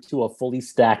closer to a fully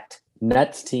stacked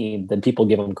Nets team than people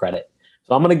give them credit.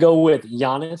 So I'm going to go with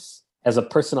Giannis as a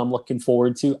person I'm looking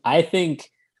forward to. I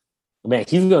think, man,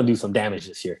 he's going to do some damage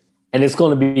this year. And it's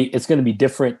going to be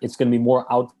different. It's going to be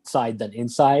more outside than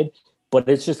inside, but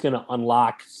it's just going to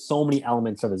unlock so many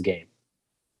elements of his game.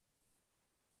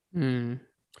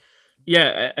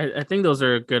 Yeah, I think those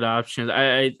are good options.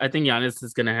 I think Giannis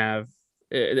is going to have,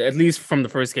 at least from the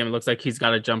first game, it looks like he's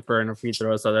got a jumper and a free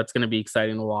throw, so that's going to be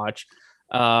exciting to watch.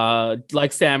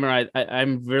 Like Samurai,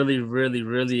 I'm really, really,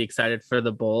 really excited for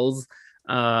the Bulls.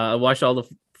 I watched all the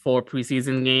 4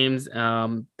 preseason games.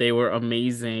 They were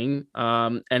amazing.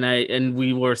 And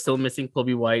we were still missing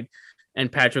Kobe White,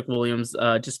 and Patrick Williams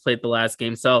just played the last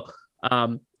game. So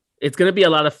it's going to be a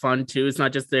lot of fun too. It's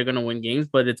not just they're going to win games,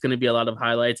 but it's going to be a lot of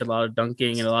highlights, a lot of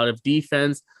dunking, and a lot of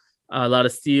defense, a lot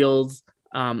of steals.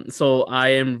 So I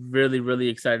am really, really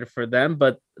excited for them.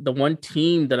 But the other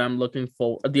team that I'm looking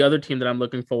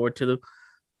forward to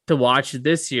watch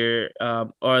this year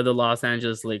are the Los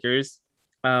Angeles Lakers.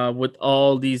 With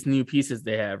all these new pieces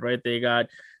they have, right? They got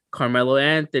Carmelo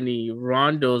Anthony,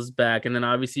 Rondo's back, and then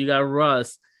obviously you got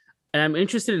Russ. And I'm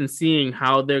interested in seeing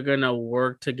how they're gonna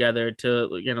work together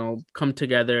to, come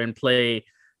together and play,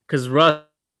 because Russ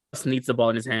needs the ball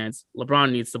in his hands.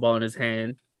 LeBron needs the ball in his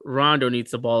hand. Rondo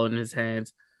needs the ball in his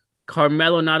hands.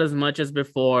 Carmelo not as much as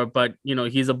before, but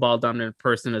he's a ball dominant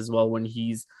person as well when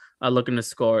he's looking to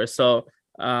score. So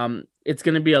it's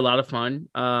going to be a lot of fun.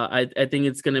 I think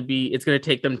it's going to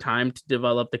take them time to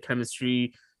develop the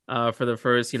chemistry for the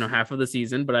first half of the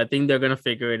season, but I think they're going to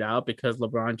figure it out because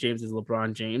LeBron James is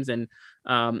LeBron James, and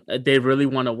they really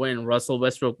want to win. Russell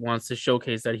Westbrook wants to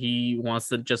showcase that he wants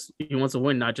to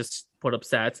win, not just put up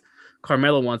stats.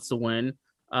 Carmelo wants to win.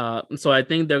 So I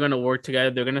think they're going to work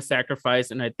together. They're going to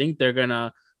sacrifice, and I think they're going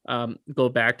to go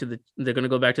back to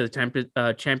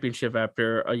the championship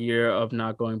after a year of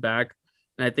not going back.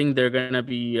 And I think they're going to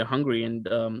be hungry, and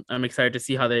I'm excited to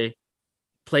see how they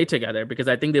play together because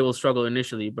I think they will struggle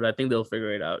initially, but I think they'll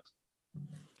figure it out.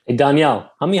 Hey,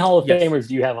 Danielle, how many Hall of Yes. Famers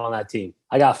do you have on that team?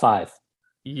 I got 5.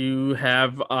 You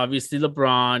have obviously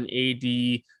LeBron,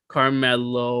 AD,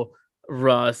 Carmelo,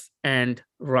 Russ, and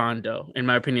Rondo. In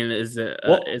my opinion, is a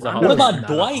Hall what of about Famer. Not a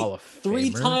Hall Dwight? of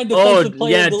 3-time Oh defensive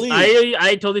player yeah, of the league.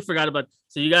 I totally forgot about.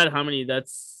 So you got how many?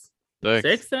 That's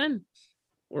 6 then.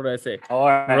 What did I say? All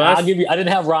right, Russ? I'll give you. I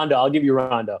didn't have Rondo. I'll give you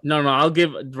Rondo. No, I'll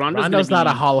give Rondo's Rondo's gonna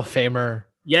not a be- Hall of Famer.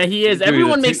 Yeah, he is. Dude,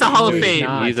 Everyone he's a makes the Hall of he's Fame.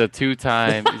 not. He's a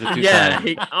two-time. Yeah,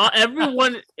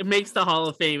 everyone makes the Hall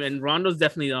of Fame, and Rondo's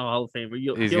definitely the Hall of Fame. He's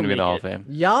He'll gonna be in the make Hall it. of Fame.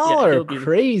 Y'all Yeah, are he'll be-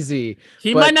 crazy.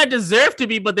 He but- might not deserve to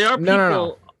be, but there are No,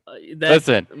 no, people that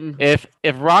Listen, Mm.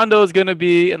 if Rondo is gonna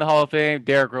be in the Hall of Fame,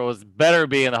 Derrick Rose better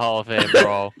be in the Hall of Fame,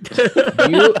 bro.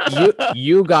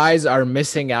 you guys are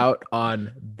missing out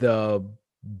on the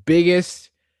biggest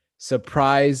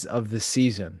surprise of the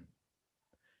season.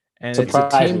 And it's a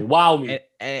Surprise me. team Wow me.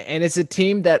 and it's a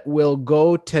team that will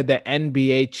go to the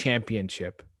NBA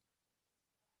championship.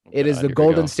 It is God, the here we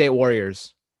Golden go. State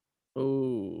Warriors.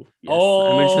 Oh, yes.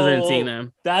 I'm interested in seeing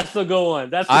them. That's the good one.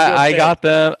 That's the good I pick. got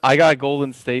them. I got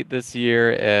Golden State this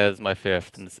year as my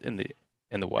fifth in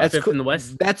the West. Fifth in the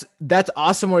West. That's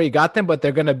awesome where you got them, but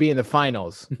they're gonna be in the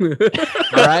finals. All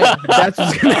right, that's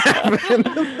what's gonna happen.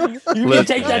 You can Listen,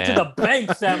 take that to man. the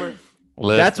bank, Sammer.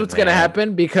 That's what's gonna man.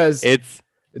 happen because It's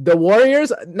the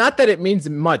Warriors, not that it means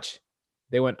much.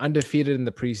 They went undefeated in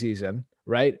the preseason,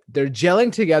 right? They're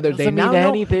gelling together. They doesn't now mean know,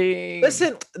 anything.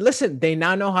 listen. They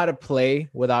now know how to play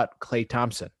without Klay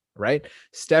Thompson, right?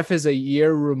 Steph is a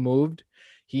year removed.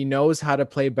 He knows how to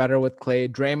play better with Klay.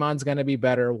 Draymond's going to be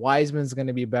better. Wiseman's going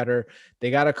to be better.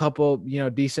 They got a couple,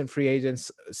 decent free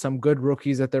agents, some good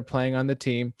rookies that they're playing on the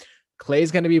team. Klay's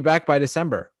going to be back by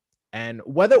December. And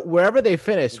wherever they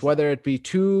finish, whether it be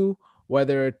 2,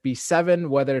 whether it be 7,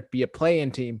 whether it be a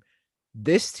play-in team,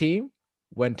 this team,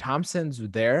 when Thompson's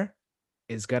there,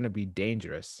 is going to be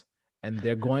dangerous. And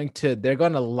they're going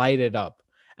to light it up.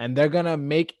 And they're going to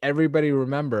make everybody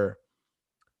remember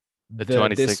the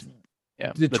 26.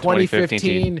 Yeah, the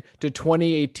 2015 to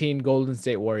 2018 Golden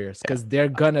State Warriors, because they're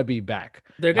gonna be back.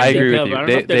 They're gonna I agree get with up. you. I don't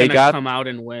know if they're They gonna got- come out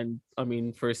and win. I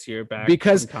mean, first year back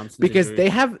Because- from Thompson's Because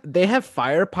injury. they have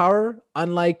firepower,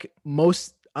 unlike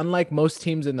most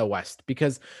teams in the West.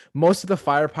 Because most of the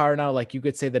firepower now, like you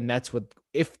could say the Nets, with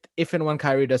if and when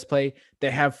Kyrie does play, they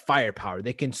have firepower.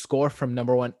 They can score from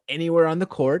number one anywhere on the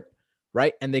court,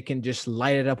 right? And they can just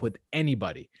light it up with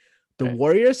anybody. The Right.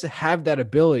 Warriors have that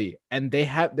ability, and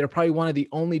they're probably one of the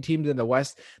only teams in the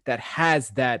West that has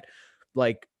that,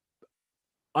 like,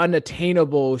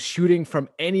 unattainable shooting from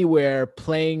anywhere,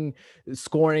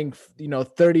 scoring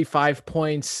 35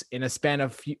 points in a span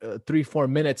of 3-4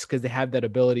 minutes, because they have that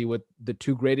ability with the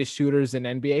 2 greatest shooters in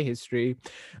NBA history,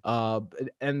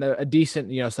 and a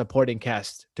decent supporting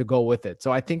cast to go with it.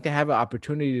 So I think they have an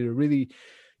opportunity to really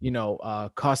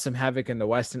cause some havoc in the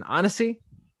West. And honestly,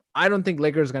 I don't think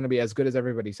Lakers are going to be as good as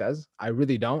everybody says. I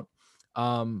really don't.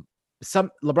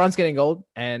 LeBron's getting old,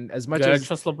 and as much gotta as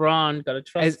trust LeBron, gotta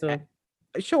trust him.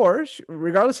 sure,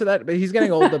 regardless of that, but he's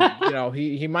getting old.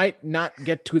 He might not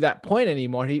get to that point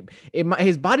anymore.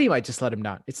 His body might just let him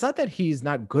down. It's not that he's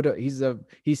not good. He's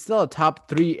still a top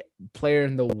 3 player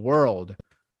in the world.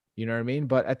 You know what I mean?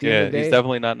 But at the end of the day, he's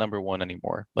definitely not number 1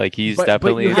 anymore. Like he's But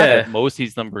definitely you have- at most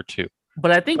he's number 2.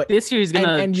 But I think But- this year he's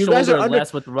gonna and you guys are shoulder under-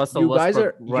 less with Russell you guys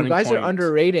Westbrook are running points.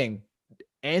 underrating.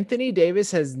 Anthony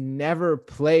Davis has never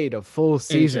played a full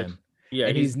season. Injured. Yeah,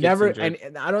 And he he's gets never, injured.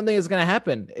 and I don't think it's gonna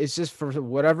happen. It's just for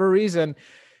whatever reason,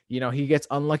 he gets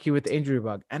unlucky with the injury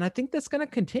bug, and I think that's gonna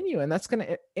continue, and that's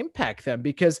gonna impact them,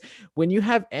 because when you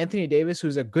have Anthony Davis,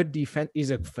 who's a good defense,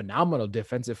 he's a phenomenal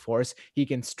defensive force. He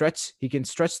can stretch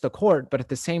the court, but at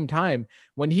the same time,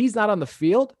 when he's not on the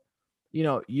field,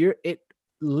 it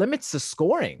limits the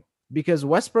scoring, because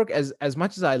Westbrook, as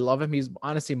much as I love him, he's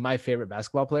honestly my favorite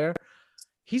basketball player.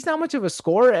 He's not much of a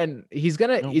scorer, and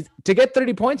to get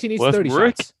 30 points, he needs 30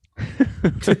 Westbrook? shots.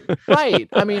 Right.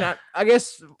 I mean, I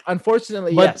guess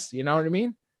unfortunately, But- yes. You know what I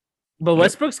mean? But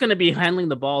Westbrook's gonna be handling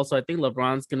the ball, so I think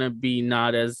LeBron's gonna be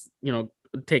not as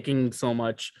taking so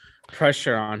much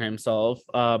pressure on himself,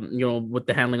 with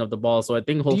the handling of the ball. So I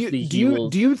think hopefully Do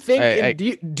you think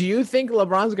do you think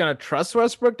LeBron's gonna trust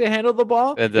Westbrook to handle the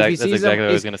ball? That's If he exactly sees what I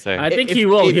him- was gonna say. I think if- he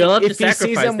will. if- He'll have to if he sees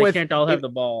sacrifice. them They with- can't all have if- the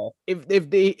ball.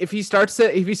 if he starts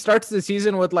the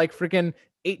season with like freaking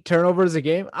 8 turnovers a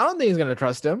game, I don't think he's gonna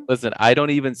trust him. Listen, I don't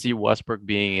even see Westbrook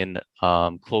being in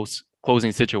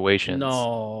closing situations.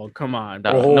 No, come on.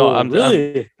 No, I'm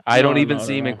really. I don't No, even no,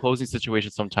 see no, him in no. closing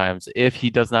situations sometimes if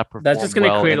he does not perform. That's just gonna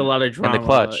well create a in- lot of drama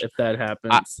clutch. if that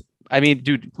happens. I mean,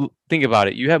 dude, think about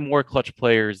it. You have more clutch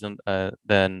players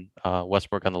than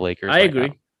Westbrook on the Lakers. I right agree.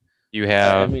 now. You I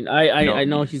have. mean, I you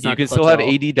know he's You not. can clutch still have at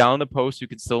all. AD down the post. You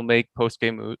can still make post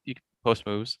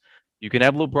moves. You can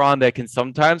have LeBron that can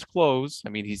sometimes close. I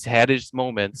mean, he's had his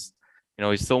moments.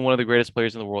 He's still one of the greatest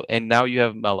players in the world. And now you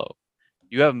have Melo.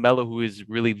 You have Melo, who is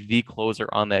really the closer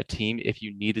on that team if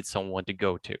you needed someone to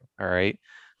go to. All right.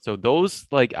 So those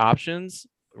options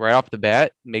right off the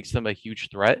bat makes them a huge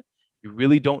threat. You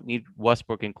really don't need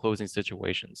Westbrook in closing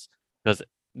situations, because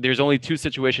there's only two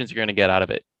situations you're going to get out of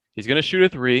it. He's going to shoot a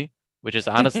three, which is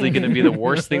honestly going to be the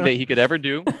worst thing that he could ever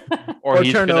do, or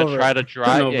he's going to try to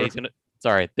drive.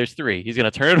 Yeah, there's three. He's going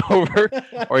to turn it over,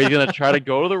 or he's going to try to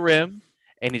go to the rim,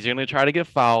 and he's going to try to get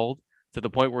fouled to the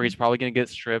point where he's probably going to get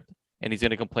stripped, and he's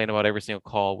going to complain about every single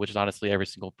call, which is honestly every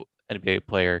single NBA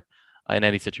player in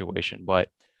any situation. But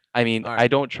I mean, I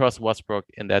don't trust Westbrook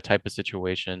in that type of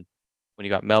situation when you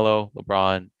got Melo,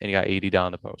 LeBron, and you got AD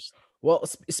down the post. Well,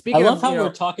 speaking I love of, how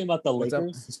we're talking about the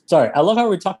Lakers. Sorry, I love how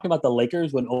we're talking about the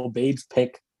Lakers when Obaid's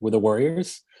pick were the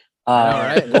Warriors.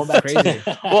 Right? That's crazy.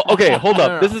 Well, okay, hold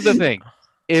up. This is the thing.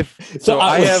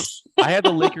 I have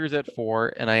the Lakers at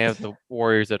 4 and I have the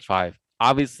Warriors at 5.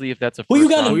 Obviously, if that's a who you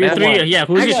got who your three? Yeah,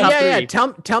 who's your top three?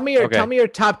 Tell me your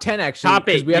top 10 actually. Top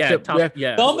 8.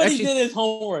 Somebody did his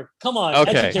homework. Come on.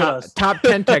 Okay. Top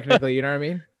 10 technically. You know what I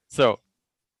mean? So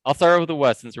I'll start with the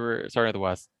West since we're starting with the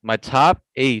West. My top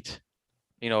 8,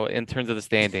 in terms of the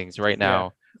standings right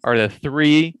now, are the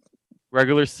 3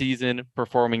 regular season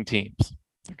performing teams.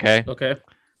 Okay.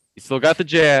 You still got the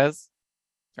Jazz.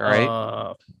 All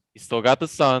right. You still got the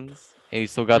Suns, and you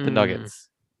still got the Nuggets.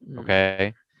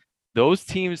 Okay. Those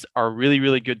teams are really,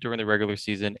 really good during the regular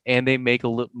season, and they make a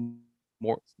little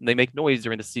more. They make noise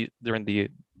during the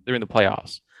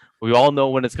playoffs. We all know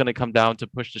when it's going to come down to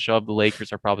push to shove, the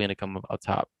Lakers are probably going to come out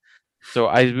top. So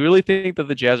I really think that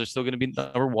the Jazz are still going to be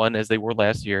number 1 as they were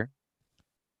last year.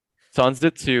 Suns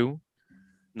at 2,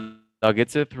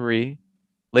 Nuggets at 3,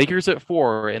 Lakers at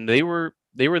 4, and they were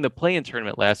in the play-in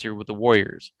tournament last year with the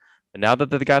Warriors. But now that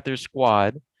they got their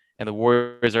squad and the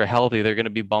Warriors are healthy, they're going to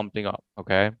be bumping up.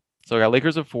 Okay, so I got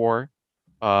Lakers at 4,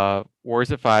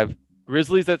 Warriors at 5,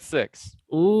 Grizzlies at 6.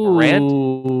 Ooh,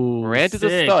 Morant is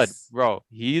a stud, bro.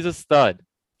 He's a stud.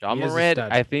 John Morant,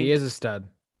 I think he is a stud.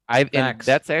 And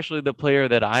that's actually the player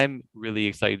that I'm really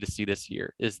excited to see this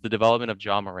year is the development of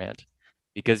John Morant,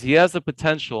 because he has the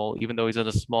potential, even though he's in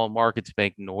a small market, to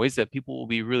make noise that people will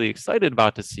be really excited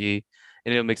about to see,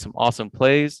 and he'll make some awesome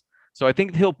plays. So I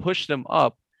think he'll push them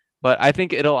up, but I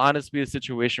think it'll honestly be a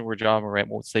situation where John Morant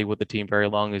won't stay with the team very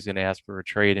long. He's going to ask for a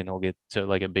trade, and he'll get to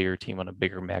like a bigger team on a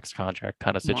bigger max contract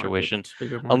kind of situation,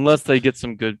 unless they get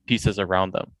some good pieces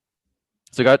around them.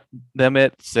 So I got them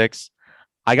at 6.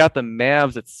 I got the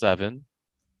Mavs at 7, and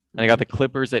I got the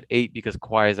Clippers at 8 because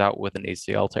Kawhi is out with an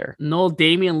ACL tear. No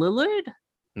Damian Lillard?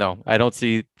 No, I don't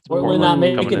see. We're not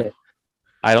making it.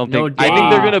 I don't think. I think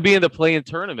they're going to be in the play-in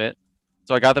tournament,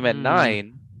 so I got them at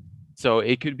 9. So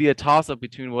it could be a toss-up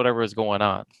between whatever is going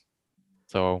on.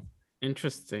 So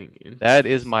interesting. That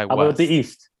is my West. How about the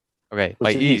East? Okay,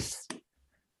 my East.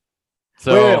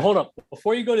 So wait, hold up.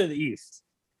 Before you go to the East,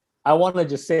 I want to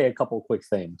just say a couple quick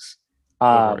things.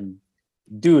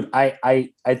 Dude, I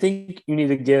think you need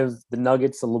to give the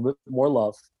Nuggets a little bit more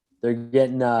love. They're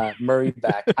getting Murray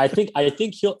back. I think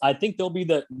they'll be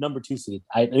the number 2 seed.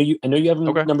 I know you have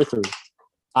number 3.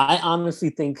 I honestly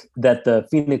think that the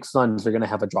Phoenix Suns are going to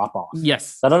have a drop off.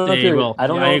 Yes, I don't know if you're. I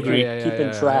don't know if agree. you're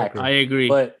keeping track. I agree.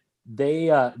 But they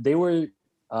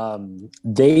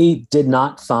did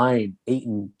not sign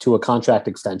Ayton to a contract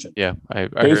extension. Yeah, I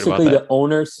basically heard about that. The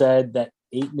owner said that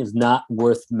Ayton is not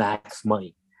worth max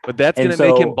money. But that's going to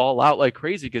make him ball out like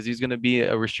crazy because he's going to be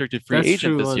a restricted free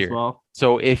agent this year. Well.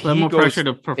 So if he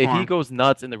goes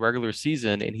nuts in the regular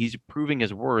season and he's proving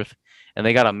his worth, and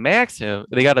they got to max him,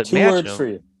 they got to 2 words for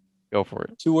you. Go for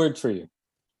it. 2 words for you.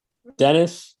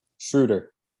 Dennis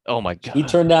Schroeder. Oh my God. He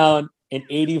turned down an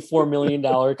 $84 million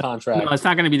contract. No, it's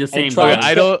not going to be the same.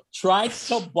 Tried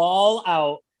to ball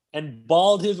out and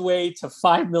balled his way to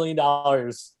 $5 million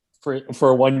for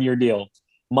a 1-year deal.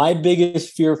 My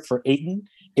biggest fear for Ayton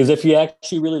is if you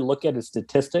actually really look at his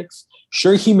statistics,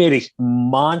 sure, he made a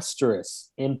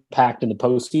monstrous impact in the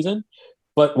postseason,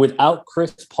 but without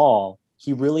Chris Paul,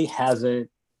 he really hasn't.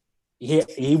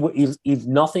 He's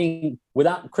nothing.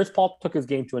 Without Chris Paul, took his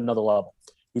game to another level.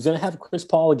 He's going to have Chris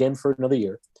Paul again for another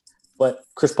year, but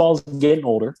Chris Paul's getting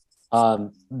older.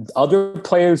 Other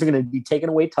players are going to be taking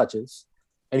away touches,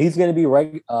 and he's going to be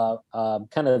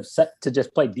kind of set to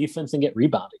just play defense and get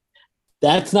rebounding.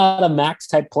 That's not a max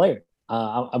type player.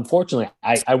 Unfortunately,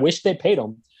 I wish they paid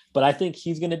him, but I think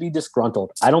he's going to be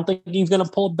disgruntled. I don't think he's going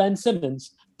to pull Ben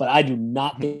Simmons, but I do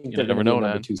not think they're going to be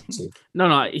number 2 seed.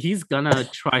 No, he's going to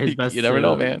try his best you never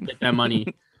know, man. Get that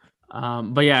money.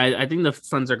 But yeah, I think the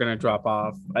Suns are going to drop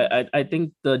off. I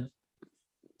think So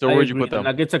where would you put them?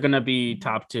 The Nuggets are going to be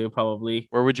top 2 probably.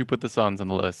 Where would you put the Suns on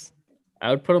the list?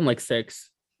 I would put them like 6.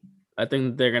 I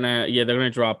think they're going to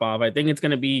drop off. I think it's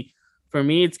going to be, for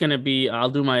me, it's going to be, I'll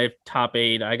do my top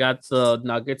 8. I got the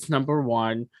Nuggets number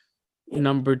 1.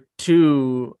 Number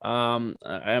 2, I'm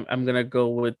going to go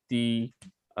with the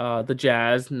the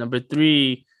Jazz. Number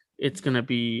 3, it's gonna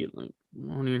be.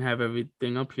 I don't even have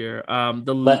everything up here.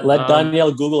 Let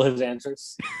Daniel Google his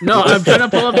answers. No, I'm trying to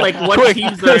pull up like what Quick,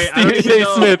 teams are. I don't Stephen even A.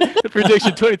 know. Smith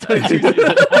prediction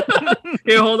 2022.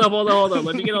 Here, hold up.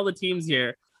 Let me get all the teams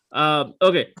here.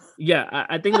 Okay, yeah,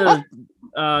 I think the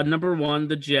number 1,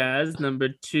 the Jazz. Number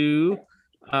 2,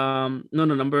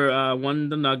 number 1,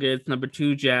 the Nuggets. Number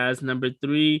 2, Jazz. Number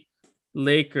 3,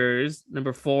 Lakers.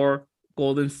 Number 4,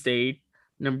 Golden State.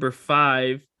 Number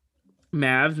 5,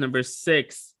 Mavs. Number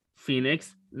 6,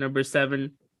 Phoenix. Number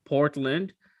 7,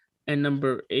 Portland. And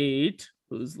number 8,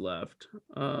 who's left?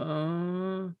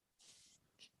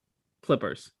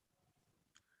 Clippers.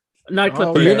 Not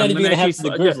Clippers. You're not I'm even gonna have the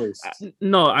actually- Grizzlies.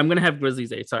 No, I'm gonna have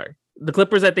Grizzlies 8. Sorry, the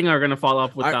Clippers I think are gonna fall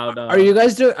off without. Are you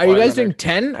guys doing? Are you guys Leonard. doing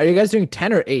 10? Are you guys doing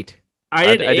 10 or 8? I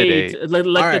did I did 8. eight. Like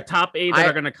All the right. top 8 that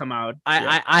are gonna come out.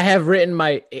 Yeah. I have written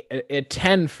my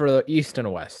 10 for the East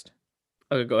and West.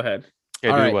 Okay, go ahead.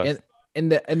 Yeah, All do right, West. in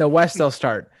the West, I'll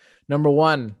start. Number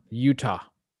 1, Utah.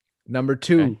 Number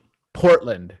 2, Okay.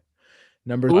 Portland.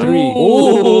 Number 3,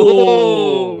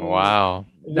 Ooh. Wow.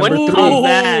 Number What 3, is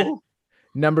that?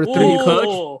 number 3, Ooh.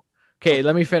 Coach. Okay,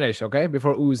 let me finish. Okay,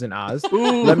 before oohs and ahs.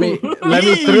 Ooh. Let me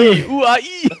Ee, through. ooh, ah,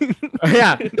 ee.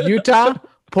 Yeah, Utah,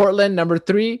 Portland. Number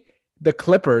 3, the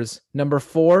Clippers. Number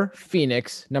 4,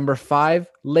 Phoenix. Number 5,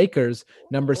 Lakers.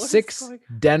 Number 6,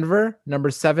 Denver.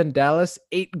 Number 7, Dallas.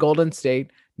 8, Golden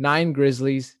State. 9,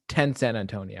 Grizzlies. 10, San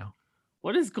Antonio.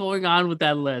 What is going on with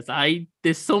that list?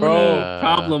 There's so Bro. many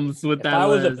problems with If that I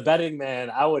was list. a betting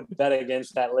man, I would bet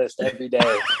against that list every day.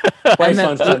 And Twice then-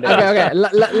 on Sunday. okay.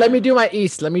 Let me do my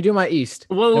East. Let me do my East.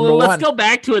 Well, Number let's 1. go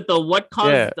back to it though. What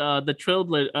caused Yeah.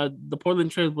 the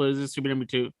Portland Trailblazers to be number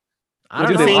 2? I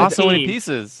Dude, don't they know. lost so many team.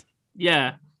 pieces.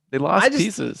 Yeah, They lost I just-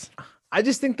 pieces. I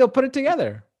just think they'll put it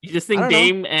together. you just I think don't know.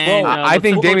 Dame and Bro, I what's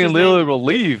think the Damian coach's name? Lillard will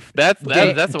leave. That's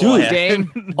Dame- what will dude, happen.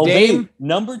 Dame, Oh, Dame. wait,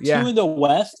 number 2 Yeah. in the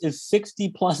West is 60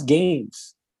 plus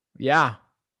games. Yeah,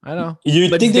 I know. You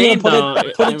But think they're Dame, gonna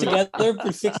though, put I it together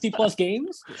for 60 plus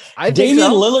games? I think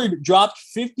Damian so. Lillard dropped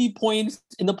 50 points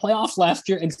in the playoffs last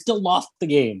year and still lost the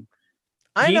game.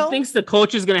 I he know. thinks the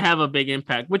coach is gonna have a big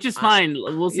impact, which is fine.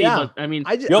 We'll see. Yeah. But I mean,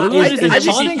 I just, Yo, Lillard is, is is an I just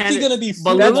MVP Chauncey candidate. gonna be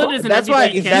But That's Lillard why- is an that's MVP why-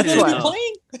 Is he that's gonna candidate. be why-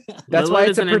 playing? That's Lillard why is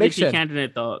it's a an prediction. MVP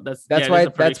candidate, though. That's That's yeah, why. it is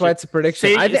a That's why prediction. it's a prediction.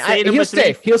 Say- I think say number he'll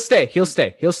stay. 3. He'll stay. He'll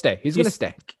stay. He'll stay. He's gonna He's-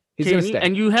 stay. He's Okay, gonna stay.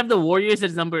 And you have the Warriors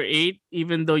as number 8,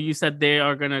 even though you said they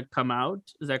are gonna come out.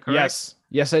 Is that correct? Yes.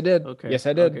 Yes, I did. Okay, Yes,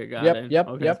 I did. okay, got Yep. it. Yep.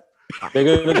 Okay. Yep. They're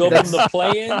gonna go from the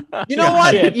play-in. You know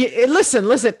what? Shit. Listen.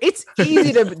 It's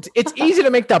easy to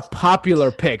make the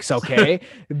popular picks. Okay,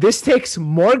 this takes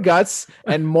more guts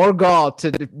and more gall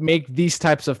to make these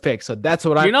types of picks. So that's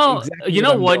what You know, exactly you what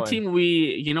know I'm one doing.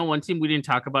 one team we didn't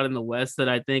talk about in the West that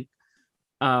I think,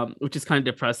 which is kind of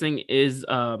depressing, is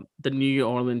the New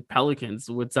Orleans Pelicans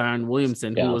with Zion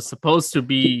Williamson, Yeah. who was supposed to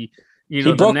be, He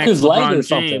the broke next his leg LeBron or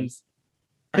something. James.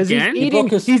 Because he's Again? He eating.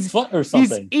 broke his He's foot or he's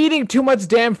something. eating too much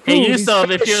damn food. Hey, He's Yusuf,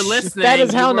 if fat you're as- listening, fat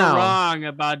as hell you were now. wrong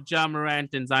about Ja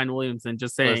Morant and Zion Williamson.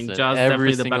 Just saying, Listen, Ja's every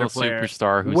definitely the single better player.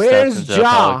 superstar who Where's steps into the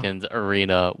Ja? Pelicans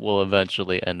arena will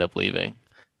eventually end up leaving.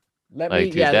 Let Like, me.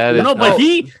 dude, Yeah. that let- is No,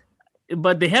 not-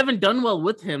 but they haven't done well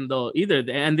with him though either,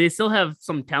 and they still have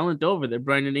some talent over there,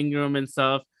 Brandon Ingram and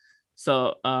stuff.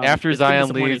 So After it's been Zion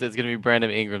disappointing. leaves, it's gonna be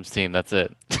Brandon Ingram's team. That's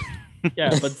it.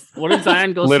 Yeah, but what if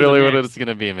Zion goes? Literally to what the it's Knicks?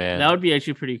 gonna be, man. That would be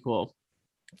actually pretty cool.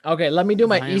 Okay, let me do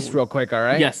my Zion East was- real quick. All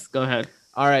right. Yes, go ahead.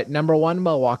 All right. Number 1,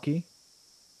 Milwaukee.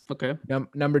 Okay.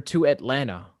 Number 2,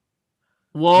 Atlanta.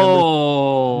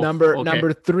 Whoa. Okay.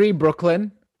 Number 3,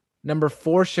 Brooklyn. Number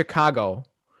 4, Chicago.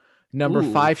 Number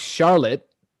Ooh. 5, Charlotte.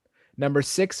 Number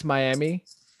 6, Miami.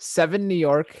 7, New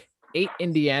York. 8,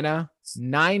 Indiana.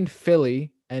 9,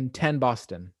 Philly, and 10,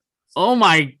 Boston. Oh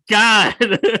my god.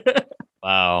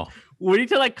 Wow. We need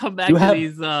to like come back You to have-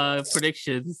 these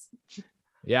predictions.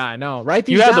 Yeah, I know. Write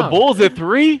these You have the down. Bulls at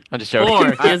 3? I'm just joking.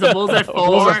 4. He has the Bulls at 4.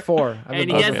 Bulls are 4. I have And the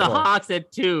he Bulls has at the 4. Hawks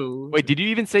at 2. Wait, did you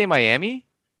even say Miami?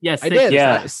 Yes, I 6. did.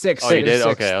 Yeah. 6. Oh, you did? Six.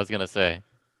 Okay, I was gonna say.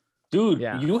 Dude,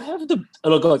 Yeah. you have the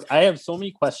look. I have so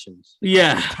many questions.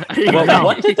 Yeah. Well,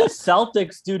 what did the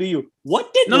Celtics do to you?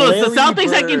 What did No, the Larry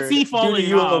Celtics I can Bird see do to falling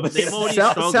you off. over They've there? already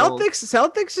struggled.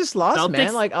 Celtics just lost, man.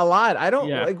 Celtics- Like a lot. I don't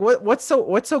Yeah. like what's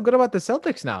so good about the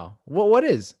Celtics now? What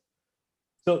is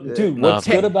So, dude, No. what's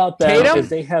good about them Tatum? is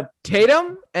they have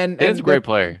Tatum and Tatum's a and great the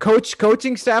player.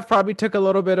 coaching staff probably took a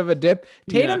little bit of a dip.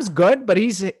 Yeah. Tatum's good, but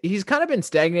he's kind of been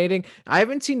stagnating. I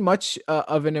haven't seen much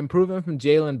of an improvement from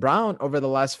Jaylen Brown over the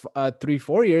last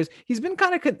 3-4 years. He's been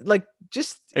kind of like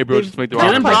just Hey, bro, they've- just make the they've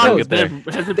right Jalen Brown Brown get there.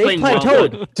 hasn't They played well.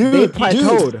 plateaued. dude, They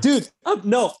plateaued. dude.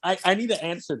 No, I need to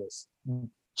answer this.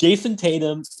 Jason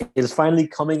Tatum is finally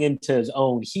coming into his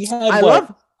own. He had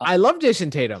I love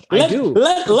Jason Tatum. I do.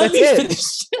 Let me That's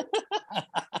finish.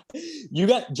 You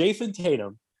got Jason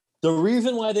Tatum. The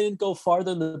reason why they didn't go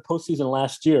farther in the postseason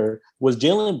last year was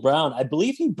Jaylen Brown. I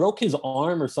believe he broke his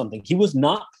arm or something. He was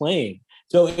not playing.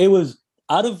 So it was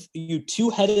out of you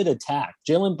two-headed attack,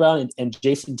 Jaylen Brown and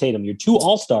Jason Tatum, your two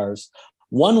all-stars.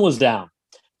 One was down.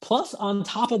 Plus, on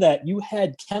top of that, you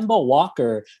had Kemba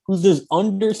Walker, who's this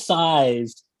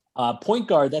undersized point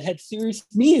guard that had serious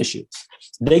knee issues.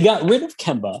 They got rid of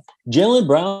Kemba. Jaylen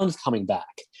Brown's coming back.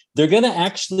 They're going to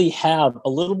actually have a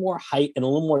little more height and a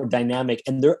little more dynamic,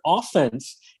 and their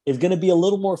offense is going to be a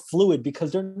little more fluid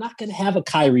because they're not going to have a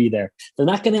Kyrie there. They're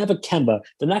not going to have a Kemba.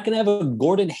 They're not going to have a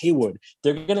Gordon Hayward.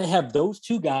 They're going to have those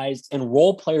two guys and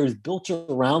role players built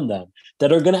around them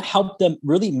that are going to help them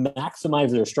really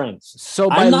maximize their strengths. So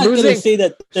I'm not going to say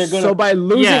that they're going to. So by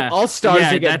losing all-stars,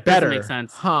 they get that better. doesn't make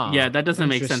sense. Huh. Yeah, that doesn't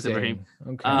make sense, Ibrahim.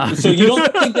 Okay. So you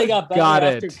don't think they got better Got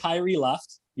after it. Kyrie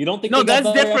left? You don't think No, they got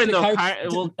that's better different after though. Kyrie? Kyrie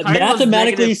was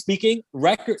Mathematically negative. speaking,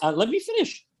 record. Let me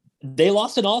finish. They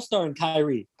lost an all-star in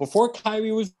Kyrie. Before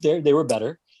Kyrie was there, they were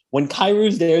better. When Kyrie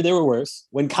was there, they were worse.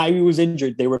 When Kyrie was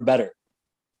injured, they were better.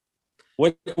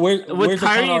 Where's With the Kyrie, it's a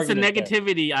counter-argument there?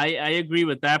 negativity. I agree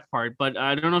with that part, but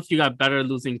I don't know if you got better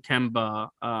losing Kemba.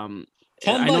 Kemba,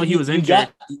 I know he was you injured.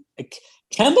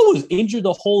 Kemba was injured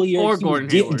the whole year. Or He was Gordon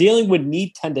Hayward. dealing with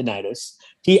knee tendonitis.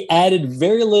 He added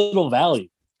very little value.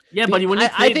 Yeah, but when he I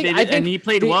played, think and he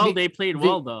played the- well, the- they played the-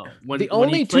 well though. When The when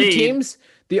only he two played, teams,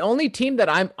 the only team that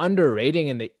I'm underrating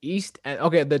in the East, and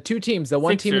okay, the two teams, the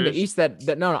one team in the Sixers. East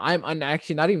that no,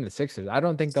 actually not even the Sixers. I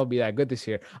don't think they'll be that good this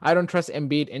year. I don't trust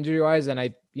Embiid injury wise, and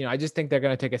I just think they're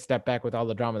gonna take a step back with all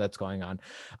the drama that's going on.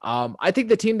 I think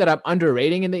the team that I'm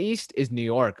underrating in the East is New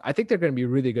York. I think they're gonna be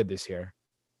really good this year.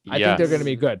 I think they're gonna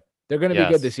be good. They're going to be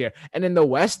Yes. good this year. And in the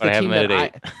West, But I have them at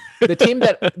 8. the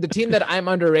team that I'm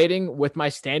underrating with my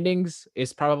standings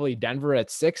is probably Denver at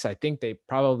 6. I think they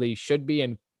probably should be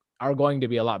and are going to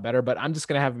be a lot better, but I'm just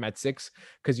going to have them at 6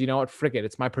 because you know what? Frick it.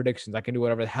 It's my predictions. I can do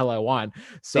whatever the hell I want.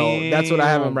 So that's what I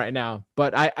have them Damn. right now.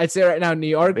 But I'd say right now, New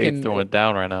York Babe's and throwing it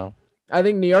down right now. I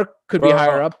think New York could be Bro.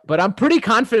 higher up, but I'm pretty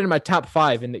confident in my top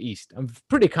 5 in the East. I'm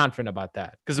pretty confident about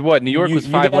that. Because what? New York was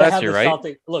You 5 gotta last have year, the right?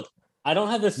 Celtics. Look, I don't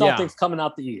have the Yeah. Celtics coming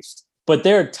out the East, but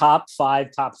they're top 5,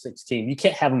 top 6 team. You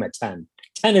can't have them at 10.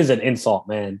 10 is an insult,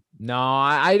 man. No,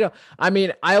 I don't. I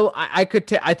mean, I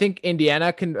could. I think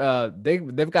Indiana can.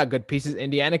 They've got good pieces.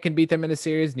 Indiana can beat them in a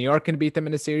series. New York can beat them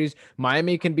in a series.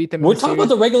 Miami can beat them. We're in a talking series.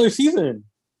 about the regular season.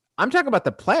 I'm talking about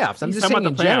the playoffs. I'm He's just talking saying about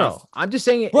in the general. playoffs. I'm just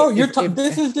saying, Bro, if-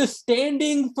 this is the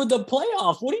standing for the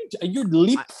playoffs. What are you're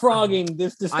leapfrogging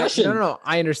this discussion? no.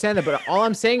 I understand that, but all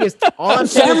I'm saying is, all I'm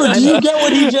saying Sammer, is, do you get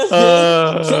what he just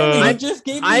did? Sammer, he I'm- just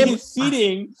gave me I'm- his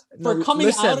seating for No, coming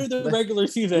listen, out of the regular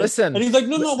season. listen. And he's like,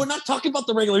 no, we're not talking about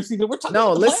the regular season. We're talking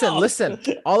No, about the listen.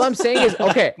 playoffs. All I'm saying is,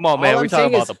 okay. Come on, man. all We're I'm talking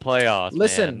saying about is- the playoffs.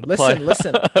 Listen, man. The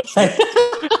listen.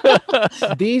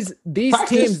 These Practice,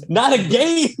 teams, not a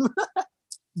game.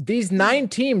 these 9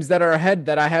 teams that are ahead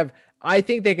that I have, I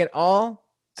think they can all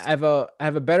have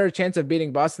a better chance of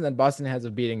beating Boston than Boston has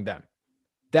of beating them.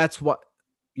 That's what,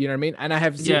 you know what I mean? And I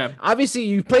have seen, Yeah. obviously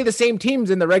you play the same teams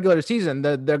in the regular season.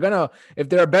 They're gonna, if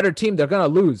they're a better team, they're gonna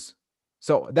lose.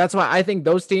 So that's why I think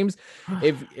those teams,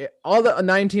 if all the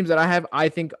 9 teams that I have, I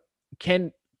think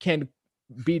can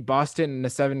beat Boston in a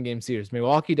 7-game series.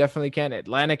 Milwaukee definitely can.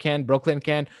 Atlanta can. Brooklyn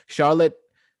can. Charlotte,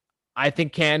 I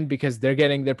think can because they're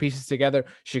getting their pieces together.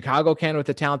 Chicago can with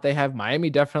the talent they have. Miami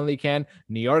definitely can.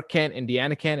 New York can.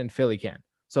 Indiana can, and Philly can.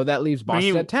 So that leaves Boston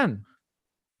Ibrahim, at 10.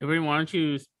 Ibrahim, why don't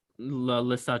you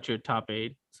list out your top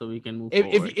 8 so we can move If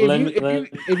forward?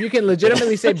 if you can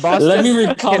legitimately say Boston Let me can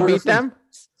recover beat from- them,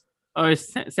 Oh,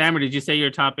 Sammer, did you say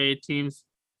your top 8 teams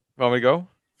Want me to go?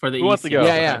 for the Who wants East? to go?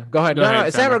 yeah. Go ahead. Go No,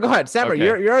 ahead, Sammer, Sammer. go ahead. Sammer, Okay.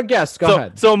 you're a guest. Go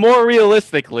ahead. So more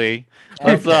realistically,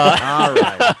 let's, Okay. All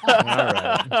right. All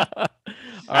right.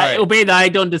 All right. Obey, I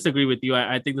don't disagree with you.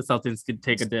 I think the Celtics could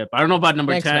take a dip. I don't know about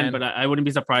number Thanks, 10, man. but I wouldn't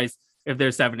be surprised if they're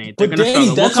 7-8. They're But gonna Danny,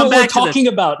 struggle. that's we'll come what we're back to this. talking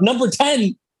about. Number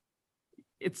 10.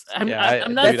 It's I'm Yeah,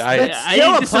 not. dude, that's I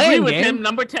still a disagree playing with game. him.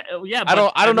 Number 10. Yeah, I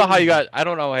don't know how you got got. I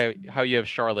don't know how you have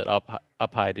Charlotte up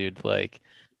high, dude. Like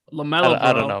Lamelo.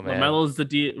 I don't bro. know, man. Lamelo's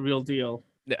the real deal.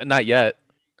 not yet.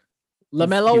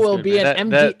 LaMelo he's will good, be man. an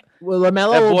That- MVP. Well,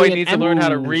 LaMelo That will boy be needs an to learn how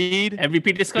to MVP. read,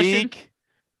 MVP discussion. speak,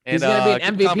 He's and gonna be an keep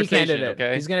MVP conversation, candidate.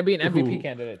 Okay. He's gonna be an MVP Ooh.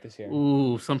 candidate this year.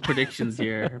 Ooh, some predictions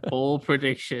here. Bold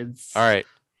predictions. All right.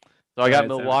 So I Go got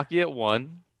ahead, Sam. Milwaukee at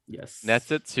 1, Yes.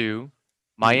 Nets at 2,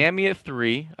 Miami at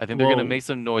 3. I think they're gonna Whoa. make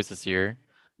some noise this year.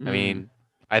 I Mm. mean,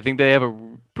 I think they have a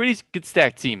pretty good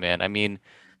stacked team, man. I mean,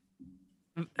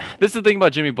 this is the thing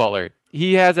about Jimmy Butler.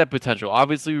 he has that potential.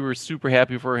 Obviously, we were super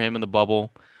happy for him in the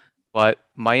bubble, but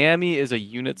Miami is a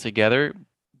unit together.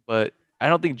 But I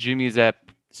don't think Jimmy is that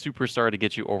superstar to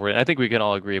get you over it. I think we can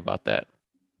all agree about that.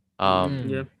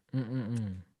 Yeah.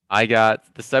 I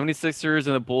got the 76ers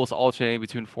and the Bulls alternating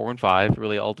between 4 and 5. It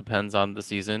really all depends on the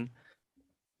season.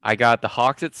 I got the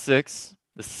Hawks at 6.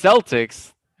 The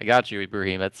Celtics, I got you,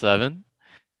 Ibrahim, at 7.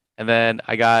 And then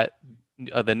I got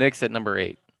the Knicks at number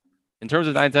 8. In terms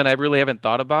of 9-10, I really haven't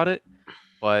thought about it.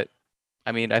 But,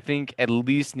 I mean, I think at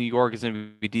least New York is going to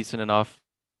be decent enough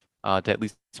to at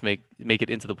least make it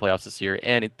into the playoffs this year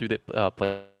and through the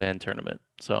play-in tournament.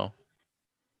 So,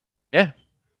 yeah.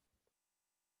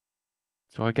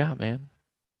 That's what I got, man.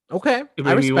 Okay.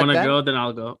 If you want to go, then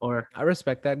I'll go. Or I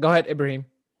respect that. Go ahead, Ibrahim.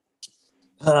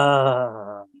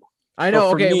 Uh, I know.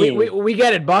 for Okay, me- we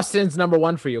get it. Boston's number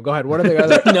 1 for you. Go ahead. What are the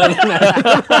other? no.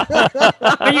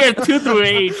 you're 2 through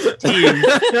 8 teams.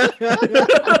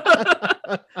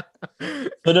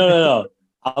 No.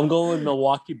 I'm going with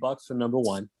Milwaukee Bucks for number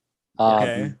 1.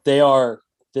 Okay. They're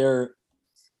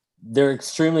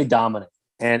extremely dominant.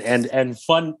 And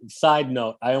fun side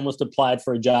note, I almost applied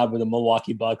for a job with the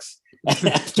Milwaukee Bucks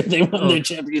after they won their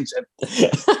championship.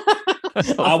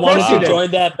 I wanted to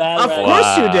join that bad. Of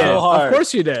course you did. So Of hard.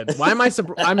 course you did. Why am I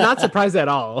I'm not surprised at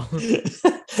all.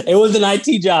 It was an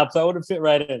IT job, so I would have fit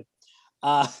right in.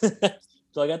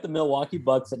 So I got the Milwaukee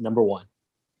Bucks at number 1.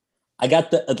 I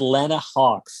got the Atlanta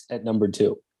Hawks at number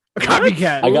 2.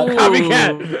 Copycat. I got-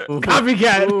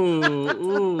 Copycat.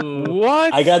 Ooh.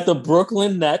 What? I got the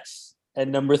Brooklyn Nets at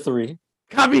number 3.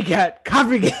 Copycat.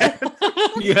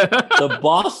 Yeah. The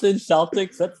Boston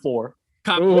Celtics at 4.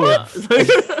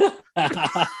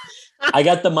 I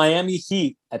got the Miami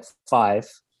Heat at 5.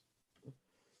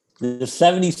 The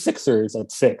 76ers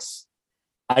at 6.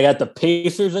 I got the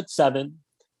Pacers at 7.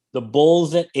 The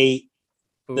Bulls at 8.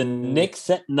 The Knicks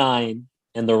at 9.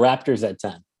 And the Raptors at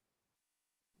 10.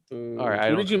 All right,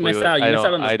 Who did you miss out? You missed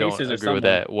out on the I don't Pacers or agree with someone.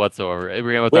 that whatsoever.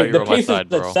 Abraham, I thought Wait, you the were on my Pacers side,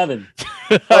 bro. at 7. I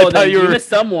Oh, thought then you you were. missed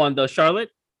someone though. Charlotte.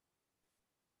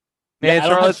 Man, Yeah, I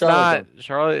don't have Charlotte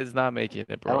Charlotte, is not making it,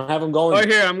 I bro. don't have them going. Oh,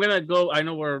 here I'm gonna go. I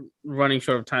know we're running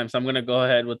short of time, so I'm gonna go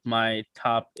ahead with my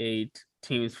top 8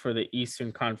 teams for the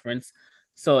Eastern Conference.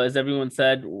 So, as everyone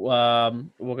said, we're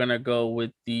gonna go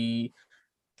with the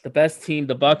best team,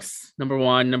 the Bucks, number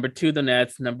 1, number 2, the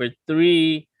Nets, number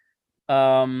 3.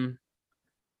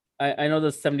 I know the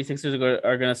 76ers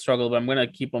are going to struggle, but I'm going to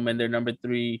keep them in there. Number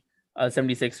 3,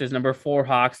 76ers. Number 4,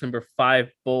 Hawks. Number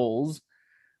 5, Bulls.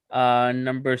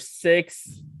 Number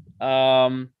 6, we're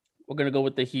going to go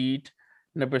with the Heat.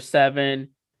 Number 7,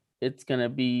 it's going to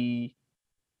be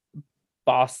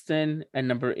Boston. And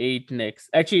number 8, Knicks.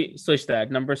 Actually, switch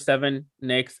that. Number 7,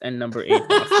 Knicks. And number 8,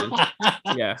 Boston.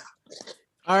 Yeah.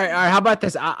 All right. How about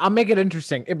this? I'll make it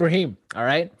interesting. Ibrahim. All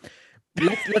right.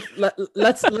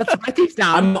 Let's write these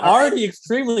down. I'm already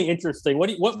extremely interesting.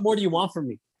 What more do you want from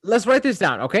me? Let's write this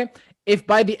down, okay? If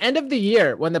by the end of the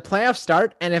year, when the playoffs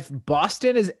start, and if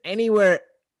Boston is anywhere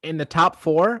in the top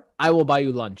 4, I will buy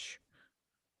you lunch.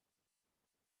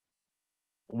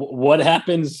 What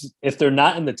happens if they're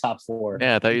not in the top 4?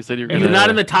 Yeah, I thought you said you were If gonna. you're not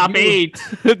in the top 8,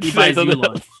 he buys you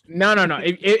lunch. No.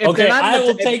 If Okay, they're not in I the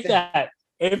will top- take that.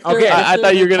 If Okay, they're- if I they're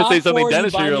thought in you were the gonna say top something 4, you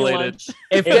dentistry buy me related. lunch. If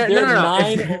If they're they're no.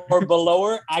 9 or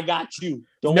below, I got you.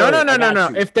 Don't No, worry, no. I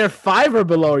got you. If they're 5 or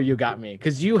below, you got me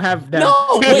because you have them.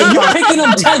 No, wait, you're picking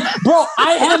them 10. Bro,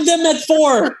 I have them at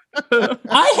 4.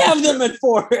 I have them at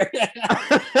 4.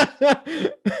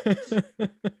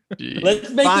 Jeez. Let's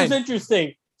make Fine. this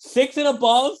interesting. 6 and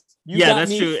above. You Yeah, got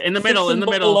that's me. true. In the 6 middle, and in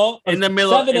the middle, below, in the or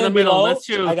middle, 7 in the and middle. below, That's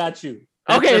true. I got you.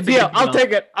 Okay, That's a deal. good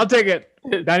I'll deal. take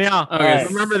it. Danielle. Okay,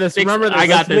 Remember this. 6 Remember this. I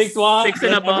got this. Victoire, 6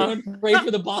 and let above. everyone pray for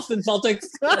the Boston Celtics.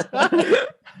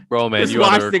 Bro, man, Just you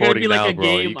on watch, the they're gonna recording be like now, a bro.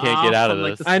 game You can't get off out of from,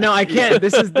 like, this. I know I can't.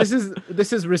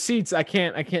 This is receipts. I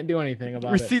can't do anything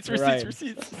about Receipts, it. You're right.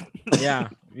 receipts. Yeah.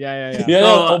 Yeah,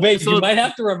 So, Obey, so- you might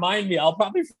have to remind me. I'll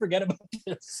probably forget about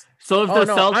this. So if Oh,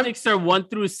 the no, I'm- Celtics are 1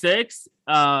 through 6,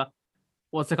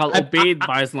 what's it called? Obeid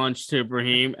buys lunch to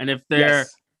Ibrahim, and if they're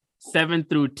Yes. 7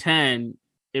 through 10,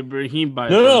 Ibrahim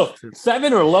buys No, lunch.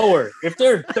 7 or lower. If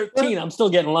they're 13, I'm still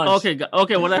getting lunch.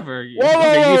 Okay, whatever. Whoa,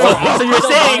 whoa, So, whoa. so you're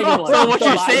Still saying, buying lunch. so what Still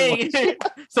you're buying saying,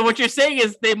 so what you're saying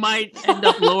is they might end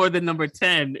up lower than number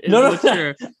 10. Is No, what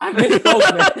you're- I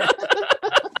misspoke,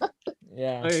 man.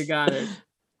 Yeah. Okay, got it.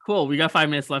 Cool. We got 5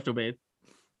 minutes left, Obeid.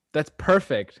 That's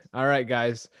perfect. All right,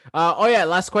 guys. Oh yeah,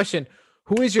 last question.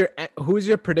 Who is your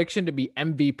prediction to be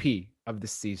MVP of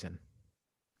this season?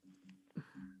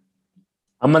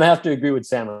 I'm gonna have to agree with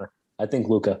Sammer. I think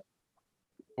Luca.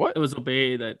 It was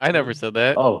Obeid that. I never said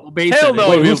that. Oh, Obeid Hell said no. it.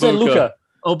 wait, it who was said Luka. Luca?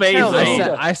 Obey. Hell,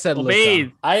 Luka. I said Obey.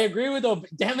 Luka. I agree with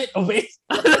Damn it, Obey.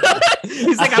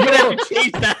 He's like, I'm gonna have to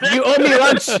change that. You owe me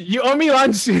lunch. You owe me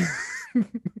lunch.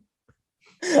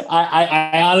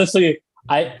 I honestly,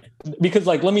 because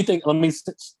like, let me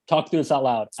talk through this out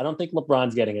loud. I don't think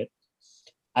LeBron's getting it.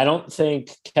 I don't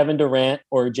think Kevin Durant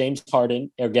or James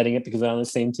Harden are getting it because they're on the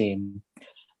same team.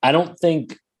 I don't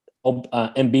think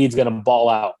Embiid's going to ball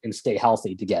out and stay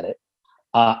healthy to get it.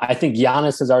 I think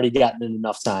Giannis has already gotten it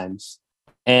enough times.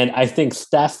 And I think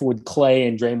Steph with Clay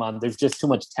and Draymond, there's just too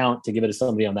much talent to give it to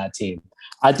somebody on that team.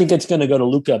 I think it's going to go to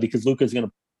Luka because Luka's going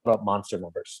to put up monster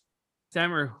numbers.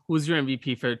 Sammer, who's your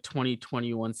MVP for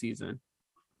 2021 season?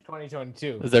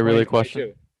 2022. Is that really a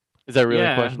question? Is that really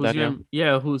a question, Daniel?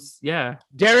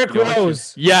 Derrick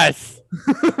Rose. Yes.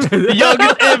 The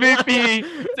youngest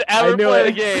MVP to ever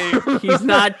play the game. He's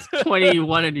not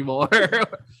 21 anymore.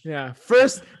 Yeah.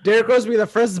 First, Derrick Rose will be the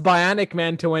first Bionic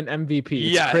man to win MVP.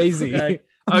 It's Yes. crazy.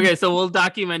 Okay, so we'll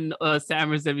document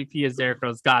Sammer's MVP as Derrick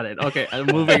Rose. Got it. Okay,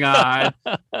 moving on.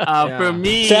 For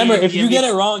me, Sammer, if you get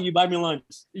it wrong, you buy me lunch.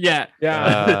 Yeah.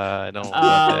 I don't want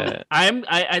that.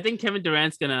 I think Kevin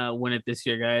Durant's gonna win it this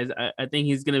year, guys. I think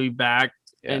he's gonna be back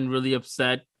and really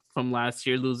upset from last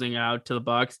year losing out to the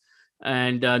Bucks,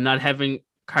 and not having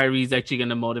Kyrie's actually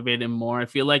gonna motivate him more. I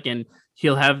feel like, and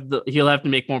he'll have to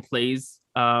make more plays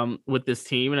with this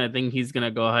team, and I think he's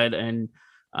gonna go ahead and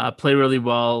play really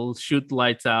well, shoot the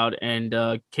lights out, and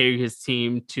carry his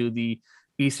team to the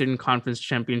Eastern Conference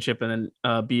Championship and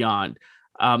then beyond.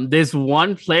 There's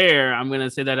one player I'm going to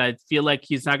say that I feel like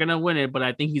he's not going to win it, but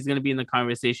I think he's going to be in the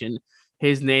conversation.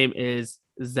 His name is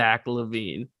Zach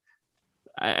LaVine.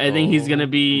 I think he's going to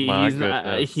be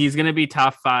he's going to be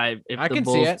top 5 if the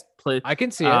Bulls play. I can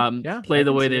see it. Yeah, play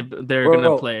the way they're going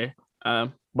to play.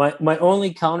 My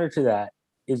only counter to that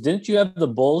is, didn't you have the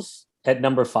Bulls at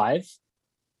number 5?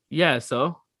 Yeah,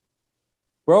 so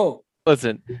bro,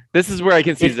 listen, this is where I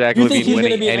can see Zach LaVine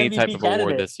winning any type of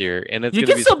award this year, and it's going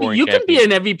to be scoring. You can be an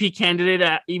MVP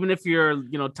candidate even if you're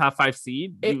top 5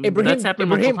 seed. That's happened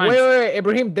multiple times. Wait,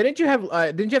 Ibrahim, didn't you have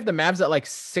the Mavs at like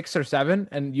 6 or 7,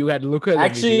 and you had Luka?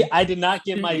 Actually, I did not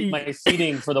get my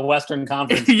seating for the Western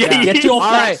Conference. Get your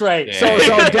facts right. Yeah.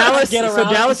 So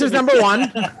Dallas is number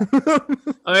 1.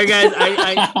 All right, guys.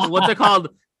 I what's it called?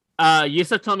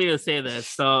 Yusuf told me to say this,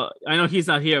 so I know he's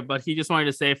not here, but he just wanted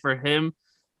to say for him,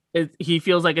 he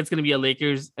feels like it's going to be a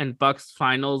Lakers and Bucks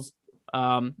finals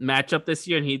matchup this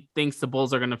year, and he thinks the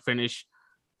Bulls are going to finish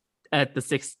at the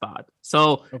 6th spot.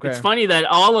 So it's funny that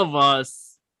all of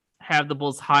us have the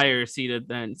Bulls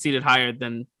seated higher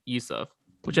than Yusuf,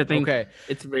 which I think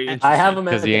it's very interesting. I have him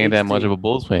because he ain't that much of a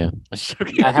Bulls fan.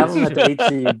 I have him at the 8th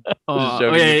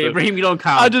seed. Ibrahim, you don't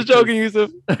count. I'm just joking,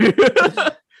 Yusuf.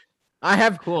 I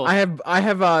have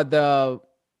the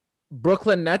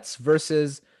Brooklyn Nets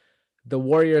versus the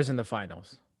Warriors in the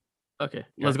finals. Okay,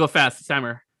 let's go fast,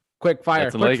 Sammer. Quick fire.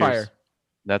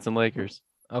 Nets and Lakers.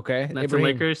 Okay, Nets and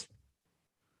Lakers.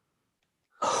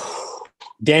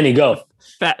 Danny, go.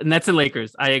 Nets and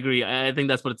Lakers. I agree. I think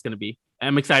that's what it's going to be.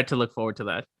 I'm excited to look forward to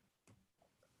that.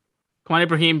 Come on,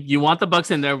 Ibrahim. You want the Bucks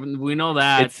in there. We know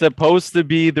that. It's supposed to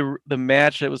be the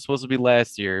match that was supposed to be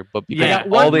last year, but because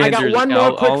I got one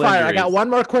more quick fire.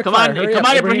 Come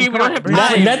on, Ibrahim. We don't have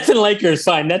time. Nets and Lakers.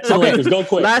 Fine. Nets and Lakers. Go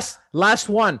quick. Last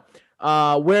one.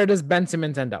 Where does Ben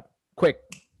Simmons end up? Quick.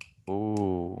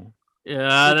 Ooh.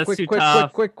 Yeah, that's too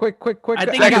tough. Quick. I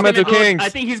think Sacramento Kings. I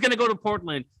think he's going to go to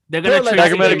Portland. They're going to trade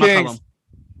Sacramento Kings.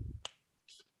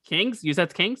 Kings? You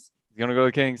said Kings? He's going to go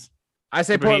to Kings. I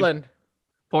say Portland.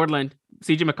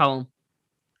 CJ McCollum.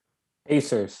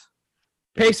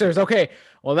 Pacers. Okay.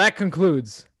 Well, that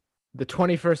concludes the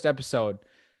 21st episode,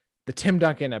 the Tim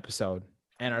Duncan episode,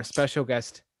 and our special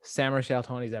guest, Sammer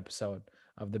Shaltoni's episode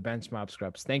of the Bench Mob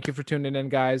Scrubs. Thank you for tuning in,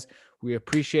 guys. We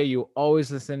appreciate you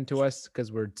always listening to us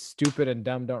because we're stupid and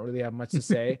dumb, don't really have much to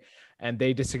say. And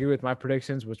they disagree with my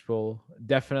predictions, which will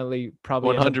definitely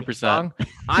probably 100%.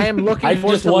 I am looking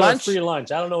forward to lunch. Free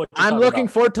lunch. I don't know what I'm looking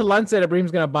forward to lunch that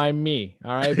Ibrahim's gonna buy me.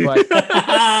 All right, but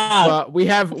but we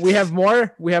have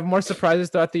more surprises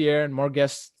throughout the year and more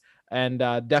guests, and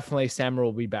definitely Sammer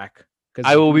will be back.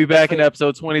 I will be back in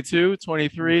episode 22,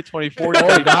 23, 24,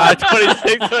 25,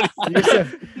 26,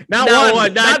 27. Not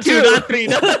one, not two, not three.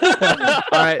 All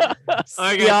right, guys,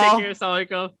 take care.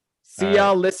 Assalamualaikum. See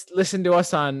y'all. Listen to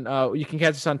us on. You can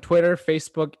catch us on Twitter,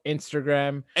 Facebook,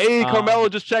 Instagram. Hey, Carmelo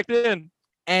just checked in.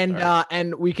 And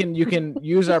you can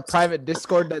use our private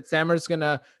Discord that Sammer's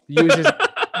gonna use his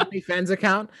OnlyFans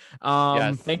account.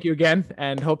 Thank you again,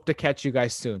 and hope to catch you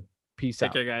guys soon. Peace out.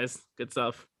 Take care, guys. Good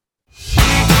stuff.